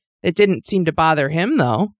wonder if it didn't seem to bother him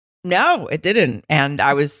though. No, it didn't. And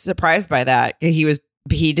I was surprised by that. He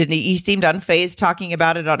seemed unfazed talking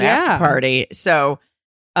about it on After Party. So,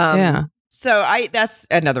 So that's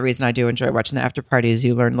another reason I do enjoy watching the after parties.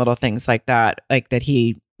 You learn little things like that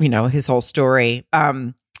he, his whole story.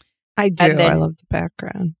 I do. And then, I love the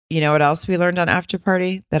background. You know what else we learned on After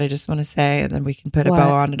Party that I just want to say, and then we can put a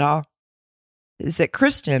bow on it all, is that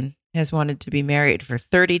Kristen has wanted to be married for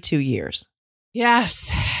 32 years. Yes.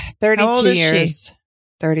 32 How old is years. she?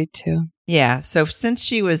 32. Yeah. So since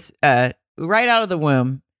she was right out of the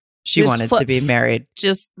womb, she wanted to be married.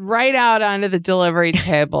 Just right out onto the delivery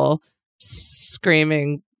table,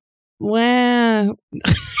 screaming, "Well."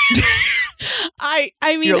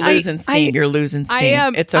 I mean, you're losing steam. You're losing steam. I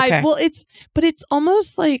am. It's okay. But it's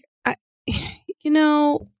almost like,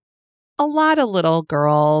 a lot of little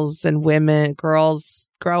girls and girls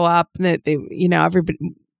grow up and they everybody,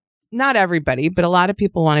 not everybody, but a lot of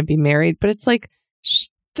people want to be married. But it's like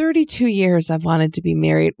 32 years I've wanted to be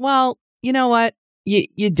married. Well, you know what?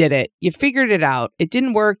 You did it. You figured it out. It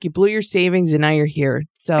didn't work. You blew your savings and now you're here.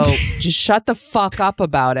 So just shut the fuck up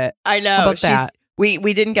about it. I know. How about that? We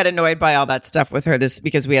didn't get annoyed by all that stuff with her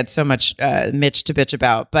because we had so much Mitch to bitch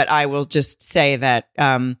about. But I will just say that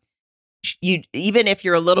you, even if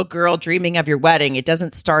you're a little girl dreaming of your wedding, it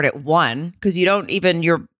doesn't start at 1 because you don't even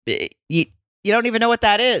know what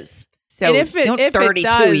that is. So And if 32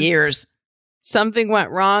 does, years. Something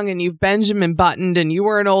went wrong and you've Benjamin buttoned and you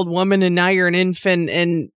were an old woman and now you're an infant,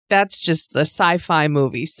 and that's just a sci-fi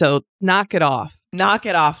movie. So knock it off. Knock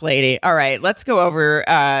it off, lady. All right, let's go over.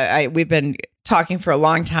 We've been talking for a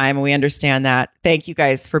long time and we understand that. Thank you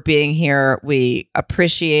guys for being here. We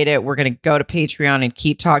appreciate it. We're going to go to Patreon and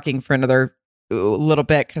keep talking for another little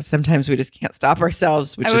bit because sometimes we just can't stop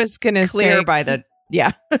ourselves, which is clear by the,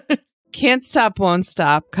 Can't stop, won't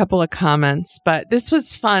stop. Couple of comments, but this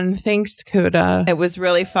was fun. Thanks, Kuda. It was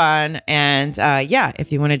really fun. And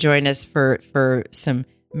if you want to join us for some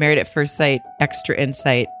Married at First Sight extra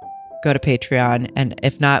insight, go to Patreon. And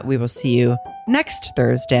if not, we will see you next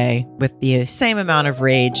Thursday with the same amount of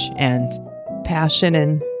rage and passion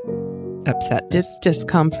and upset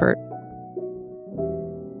discomfort.